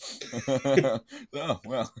 3-0. Oh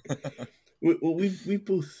well. We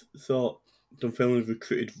both thought Dunfermline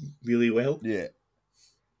recruited really well. Yeah.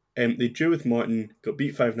 They drew with Martin, got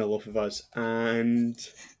beat 5-0 off of us, and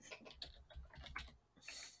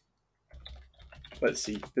let's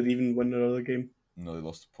see, did they even win another game? No, they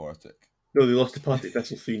lost to Partick. No, they lost to Partick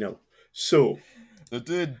Thistle 3-0. So, They're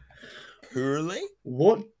doing poorly?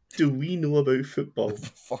 what do we know about football?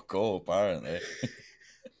 Fuck all, apparently.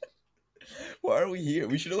 Why are we here?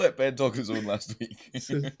 We should have let Ben talk his own last week.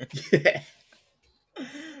 So, yeah.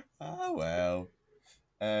 Ah, well.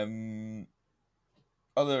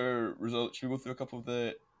 Other results. Should we go through a couple of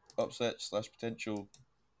the upsets / potential,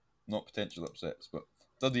 not potential upsets, but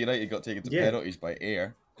Dundee United got taken to penalties by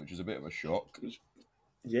Ayr, which was a bit of a shock.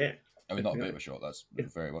 Yeah. I mean, not a bit of a shock. That's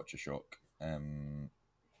very much a shock.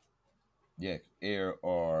 Yeah, Ayr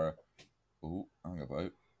are. Oh, hang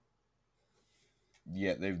about.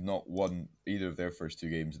 Yeah, they've not won either of their first 2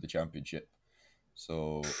 games of the championship.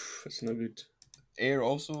 So That's no good. Ayr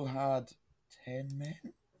also had 10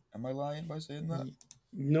 men. Am I lying by saying that?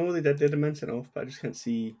 No, they did. They had a man sent off, but I just can't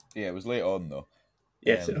see. Yeah, it was late on though.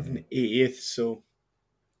 Yes, of an 80th. So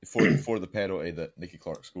for the penalty that Nicky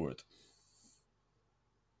Clark scored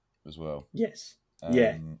as well. yes,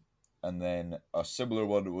 yeah. And then a similar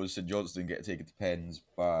one was St Johnstone getting taken to pens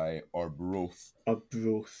by Arbroath.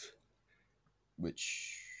 Arbroath.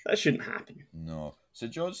 Which that shouldn't happen. No,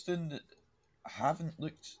 St Johnstone haven't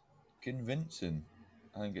looked convincing.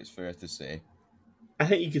 I think it's fair to say. I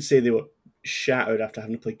think you could say they were shattered after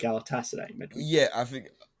having to play Galatasaray midweek. Yeah, I think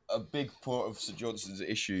a big part of St Johnstone's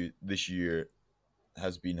issue this year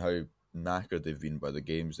has been how knackered they've been by the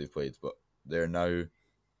games they've played, but they're now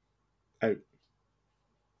out.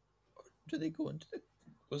 Do they go into the?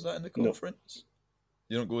 Was that in the conference?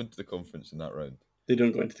 No. You don't go into the conference in that round. They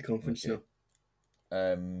don't go into the conference, okay.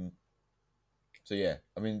 No. So yeah,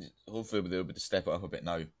 I mean, hopefully they'll be able to step it up a bit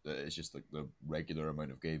now. It's just like the regular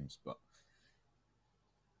amount of games, but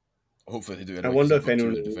hopefully they do it. I wonder if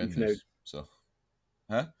anyone will leave now. So,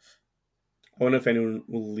 huh? I wonder if anyone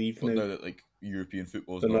will leave now. Now that like European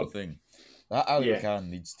football is not a thing. That Ali Khan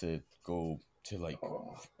needs to go to like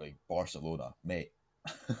Barcelona, mate.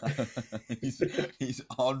 he's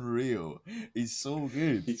unreal. He's so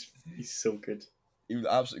good. He's so good. He was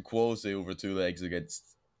absolute quality over 2 legs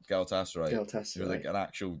against Galatasaray. Galatasaray. Like an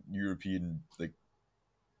actual European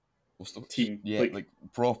what's the team? Yeah, like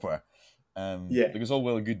proper. Yeah. Like it's all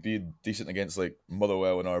well and good being decent against like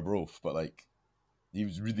Motherwell and Arbroath, but like he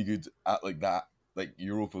was really good at like that like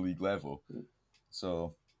Europa League level.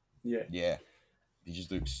 So yeah, he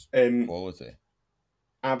just looks quality.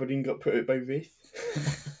 Aberdeen got put out by Wraith.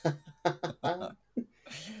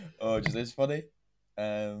 Oh, just it's funny.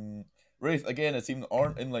 Wraith again, a team that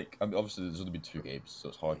aren't in like. I mean, obviously there's only been 2 games, so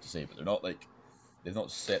it's hard to say. But they're not like they've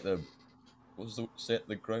not set the set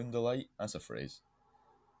the ground alight. That's a phrase.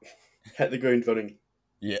 Hit the ground running.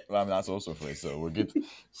 Yeah, I mean that's also a phrase. So we're good.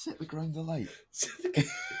 Set the ground alight.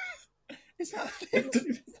 Is that a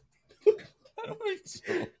thing? I don't think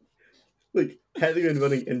so. Like, hit the ground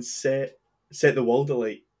running and set the wall to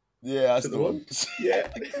light. Yeah, that's Set the the one. Yeah.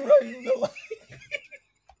 Ground the line.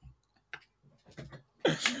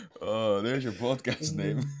 Oh, there's your podcast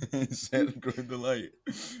name. Set the ground the light.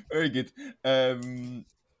 Very good.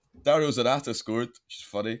 Dario Zanata scored, which is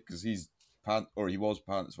funny because he was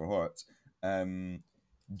pants for Hearts.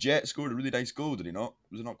 Jet scored a really nice goal, did he not?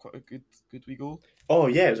 Was it not quite a good wee goal? Oh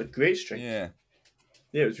yeah, it was a great strike. Yeah.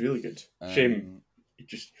 Yeah, it was really good. Shame.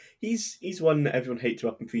 He's one that everyone hyped him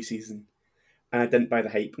up in pre-season, and I didn't buy the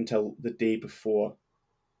hype until the day before,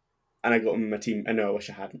 and I got him in my team. I know I wish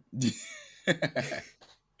I hadn't.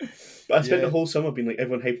 But I spent the whole summer being like,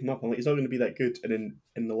 everyone hyped him up. I'm like, he's not going to be that good. And then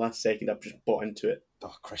in the last second, I've just bought into it.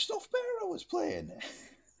 Oh, Christoph Berra was playing.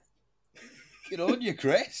 Good on you,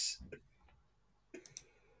 Chris.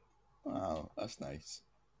 Wow, that's nice.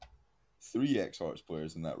 3 ex-Hearts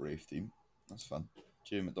players in that Wraith team. That's fun.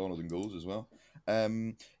 Jay McDonald in goals as well.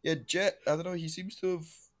 Yeah, Jet, I don't know, he seems to have...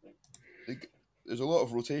 Like, there's a lot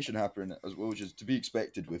of rotation happening as well, which is to be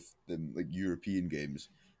expected with the like European games,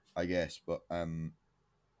 I guess. But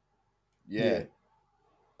yeah.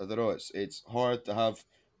 I don't know. It's hard to have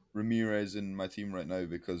Ramirez in my team right now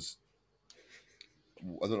because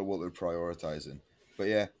I don't know what they're prioritizing. But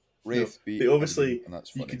yeah, Wraith beat they obviously, Aberdeen, and that's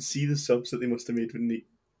funny. You could see the subs that they must have made when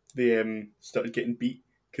they started getting beat,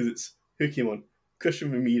 because it's who came on: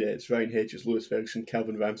 Christian Ramirez, Ryan Hedges, Lewis Ferguson,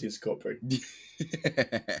 Calvin Ramsey, and Scott Brown.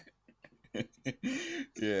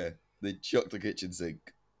 Yeah, they chucked the kitchen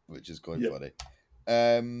sink, which is quite funny.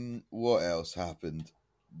 What else happened?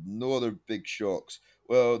 No other big shocks.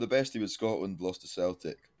 Well, the best team in Scotland lost to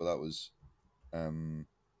Celtic, but that was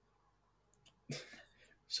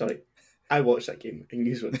Sorry, I watched that game and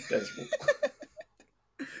you were dismal.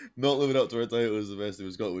 Not living up to our title as the best team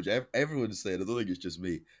in Scotland, which everyone's saying. I don't think it's just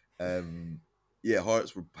me. Yeah,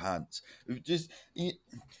 Hearts were pants.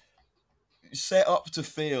 Set up to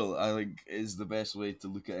fail, I think, is the best way to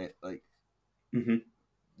look at it. Like,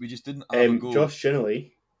 we just didn't have a goal. Josh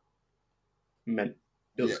Ginnelly meant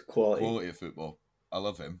it was quality of football. I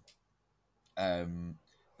love him. But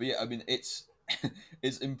yeah, I mean, it's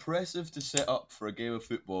it's impressive to set up for a game of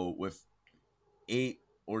football with 8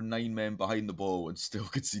 or 9 men behind the ball and still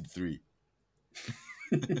concede 3.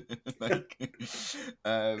 Like,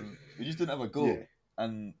 we just didn't have a goal,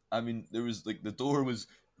 and I mean, there was like the door was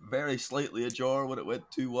very slightly ajar when it went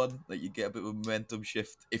 2-1. Like, you get a bit of a momentum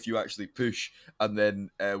shift if you actually push, and then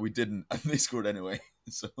we didn't, and they scored anyway.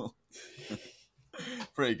 So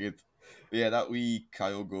pretty good. But yeah, that wee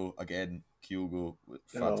Kyogo,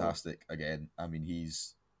 fantastic again. I mean,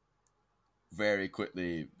 he's very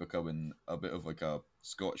quickly becoming a bit of like a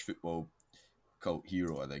Scottish football cult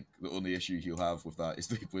hero. I think the only issue he'll have with that is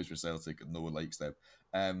that he plays for Celtic and no one likes them.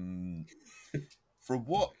 From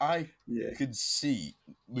what I could see,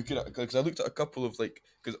 looking at, because I looked at a couple of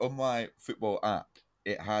because on my football app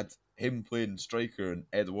it had him playing striker and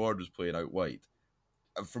Edouard was playing out wide.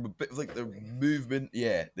 And from a bit of like the movement,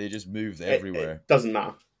 they just moved everywhere. It doesn't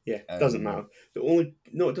matter. Yeah, it doesn't matter. It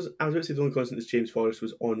doesn't. I was about to say the only constant is James Forrest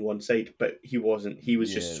was on one side, but he wasn't. He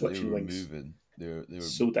was just switching wings. They were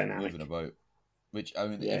so dynamic, moving about. Which, I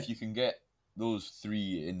mean, if you can get those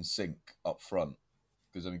 3 in sync up front,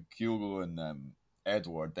 because I mean, Kyogo and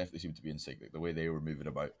Edouard definitely seem to be in sync, like the way they were moving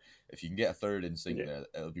about. If you can get a third in sync there,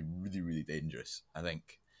 it'll be really, really dangerous, I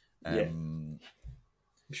think. I'm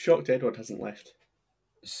shocked Edouard hasn't left.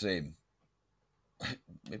 Same.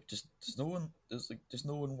 Maybe does no one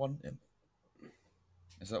want him?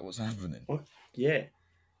 Is that what's happening?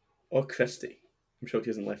 Or Christie. I'm shocked he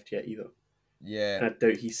hasn't left yet either. Yeah. And I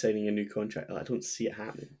doubt he's signing a new contract. I don't see it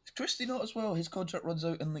happening. Is Christie not as well? His contract runs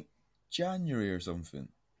out in January or something.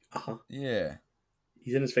 Yeah.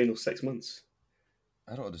 He's in his final 6 months.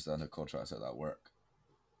 I don't understand how contracts like that work.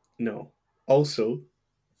 No. Also,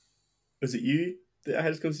 was it you that I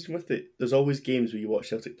had this conversation with? That there's always games where you watch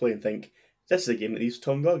Celtic play and think, this is a game that needs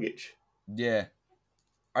Tom Rogic. Yeah.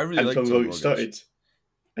 I really like Tom Rogic.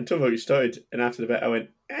 Tom Rogic started, and after the bit I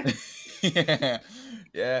went,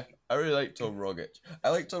 Yeah, I really like Tom Rogic. I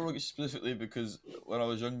like Tom Rogic specifically because when I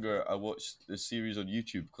was younger, I watched this series on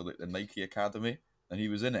YouTube called the Nike Academy, and he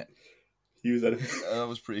was in it. That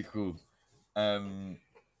was pretty cool. But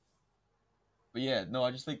yeah, no,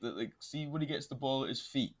 I just think that see when he gets the ball at his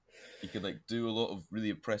feet, he could do a lot of really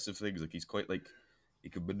impressive things. He's quite he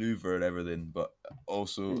can maneuver and everything, but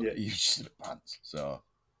also he's just in the pants. So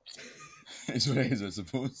it's what it is, I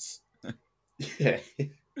suppose. Yeah.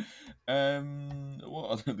 What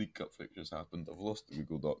other League Cup fixtures happened? I've lost the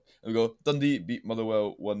Google Doc. There we go. Dundee beat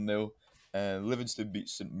Motherwell 1-0. Livingston beat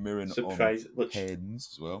St Mirren on pens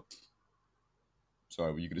as well.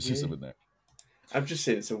 Sorry, were you going to say Yeah. something there? I'm just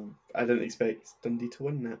saying, so I didn't expect Dundee to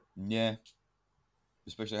win that. Yeah.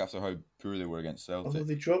 Especially after how poor they were against Celtic. Although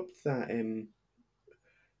they dropped that.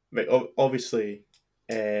 Right, obviously,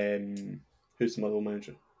 who's the Motherwell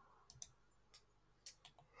manager?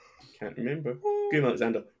 Can't remember. Graham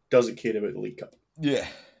Alexander doesn't care about the League Cup. Yeah.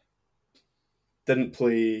 Didn't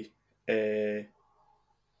play.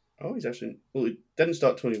 He's actually. Well, he didn't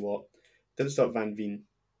start Tony Watt. Didn't start Van Veen.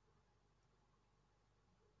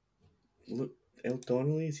 Look, El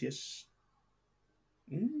Donnelly is yes.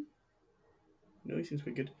 No, he seems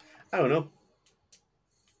quite good. I don't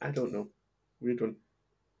know. Weird one.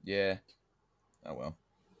 Yeah. Oh well.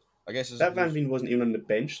 I guess That Van Veen wasn't even on the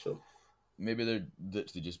bench though. maybe they're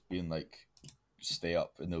literally just being like, stay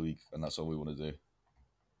up in the league, and that's all we want to do.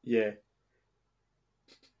 Yeah.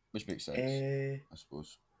 Which makes sense, I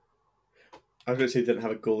suppose. I was going to say they didn't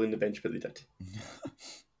have a goal in the bench, but they did.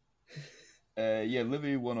 Yeah,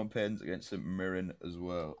 Livy won on pens against St Mirren as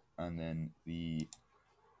well, and then the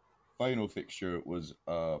final fixture was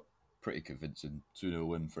a pretty convincing 2-0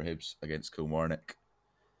 win for Hibs against Kilmarnock.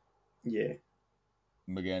 Yeah.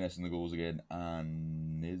 McGuinness in the goals again,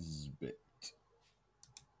 and Nisbet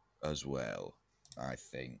as well, I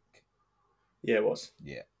think. Yeah, it was.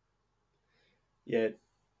 Yeah. Yeah.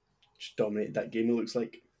 Just dominated that game, it looks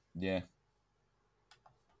like. Yeah.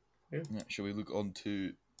 Yeah. Shall we look on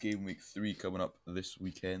to game week 3 coming up this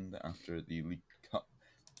weekend after the League Cup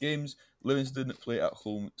games? Livingston play at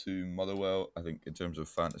home to Motherwell. I think in terms of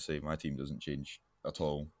fantasy, my team doesn't change at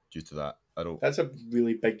all due to that. That's a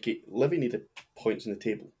really big game. Livy needed points on the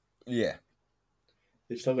table. Yeah.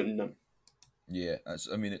 They've still got none. Yeah.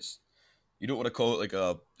 It's you don't want to call it like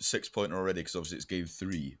a 6-pointer already because obviously it's game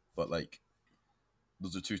 3, but like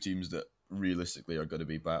those are two teams that realistically are going to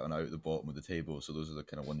be battling out at the bottom of the table. So those are the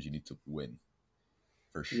kind of ones you need to win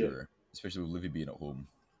for sure. Yeah. Especially with Livy being at home,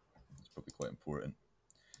 it's probably quite important.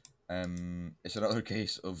 It's another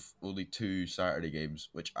case of only 2 Saturday games,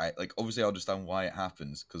 which I like. Obviously, I understand why it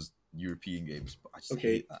happens because European games, but I just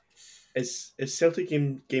hate that. Is Celtic's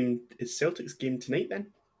game tonight then?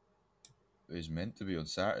 It was meant to be on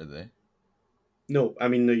Saturday. No, I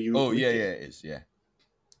mean the Europa. Oh yeah, it is. Yeah.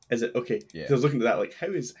 Is it okay? Yeah. I was looking at that like, how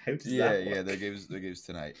does that work? Yeah, their games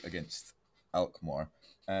tonight against Alkmaar.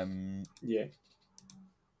 Yeah.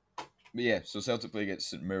 But yeah, so Celtic play against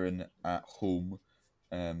St Mirren at home.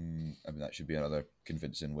 That should be another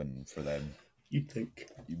convincing win for them. You'd think.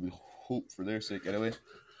 You would hope for their sake anyway.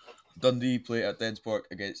 Dundee play at Dens Park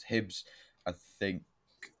against Hibs. I think,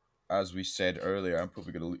 as we said earlier, I'm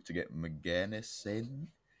probably going to look to get McGuinness in.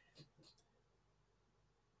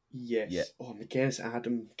 Yes. Yeah. Oh, McGuinness,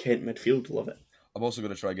 Adam, Kent midfield, love it. I'm also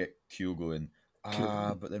going to try and get Kyogo in.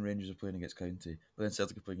 But then Rangers are playing against County. But then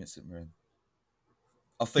Celtic are playing against St Mirren.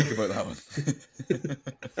 I'll think about that one.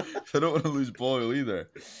 I don't want to lose Boyle either.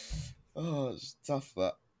 Oh, it's tough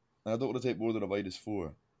that. And I don't want to take more than a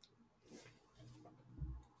 -4.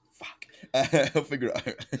 Fuck. I'll figure it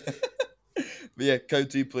out. But yeah,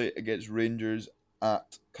 County play against Rangers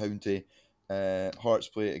at County. Hearts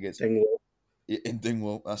play against Dingwall. In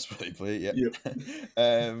Dingwall, that's where they play. Yeah.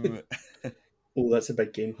 Yep. Oh, that's a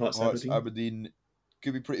big game. Hearts Aberdeen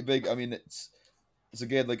could be pretty big. I mean, it's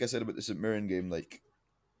again like I said about the St Mirren game. Like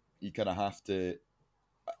you kind of have to,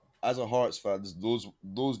 as a Hearts fans,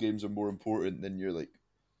 those games are more important than your like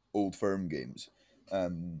Old Firm games.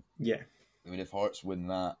 Yeah. I mean, if Hearts win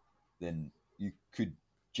that, then you could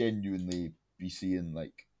genuinely be seeing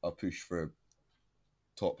like a push for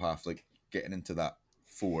top half, like getting into that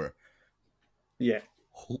 4. Yeah.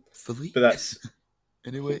 Hopefully. But that's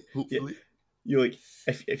anyway. Hopefully. Yeah. You're like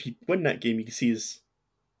if you win that game, you can see us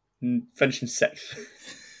finishing 6th.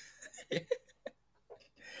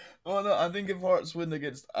 Oh no, I think if Hearts win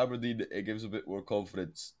against Aberdeen, it gives a bit more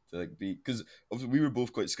confidence to like be because obviously we were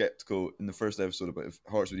both quite skeptical in the first episode about if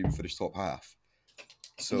Hearts would even finish top half.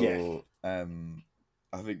 So I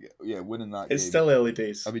think winning that it's game, still early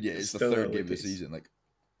days. I mean, it's the 3rd game of the season. Like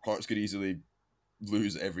Hearts could easily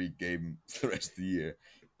lose every game for the rest of the year,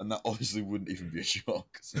 and that obviously wouldn't even be a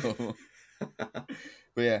shock. So, but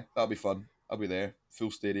yeah, that'll be fun. I'll be there,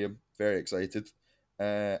 full stadium, very excited.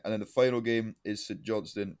 And then the final game is St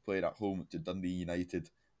Johnstone playing at home to Dundee United.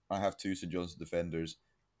 I have 2 St Johnstone defenders.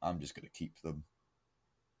 I'm just going to keep them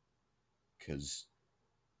because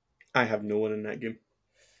I have no one in that game.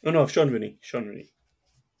 Oh no, Sean Rooney.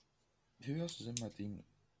 Who else is in my team?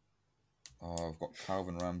 Oh, I've got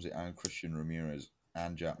Calvin Ramsey and Christian Ramirez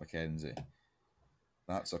and Jack McKenzie.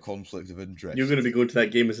 That's a conflict of interest. You're going to be going to that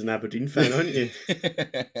game as an Aberdeen fan, aren't you?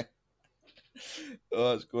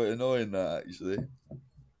 Oh, that's quite annoying, that, actually.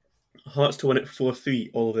 Hearts to win it 4-3,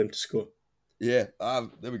 all of them to score. Yeah,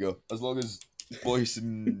 there we go. As long as Boyce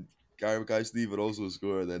and Guy Steve are also a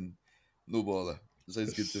scorer, then no bother.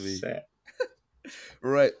 Sounds good to me. Set.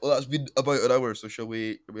 Right, well, that's been about an hour, so shall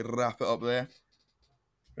we wrap it up there?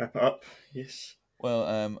 Wrap it up. Yes.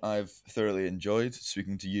 Well, I've thoroughly enjoyed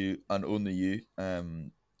speaking to you and only you.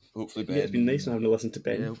 Hopefully Ben. Yeah, it's been nice having to listen to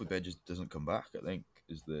Ben. Yeah, hopefully Ben just doesn't come back. I think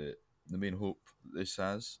is the main hope this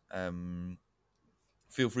has.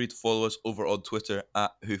 Feel free to follow us over on Twitter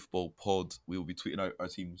at HoofballPod. We will be tweeting out our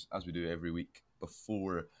teams as we do every week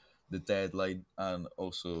before the deadline, and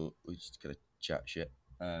also we just kind of chat shit.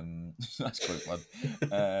 That's quite fun.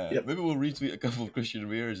 Yep. Maybe we'll retweet a couple of Christian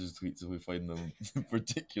Ramirez's tweets if we find them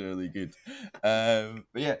particularly good. But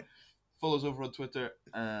yeah, follow us over on Twitter,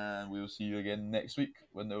 and we will see you again next week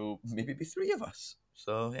when there will maybe be 3 of us.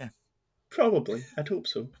 So yeah, Probably. I'd hope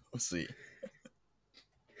so. we'll see.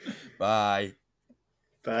 Bye.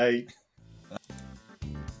 Bye.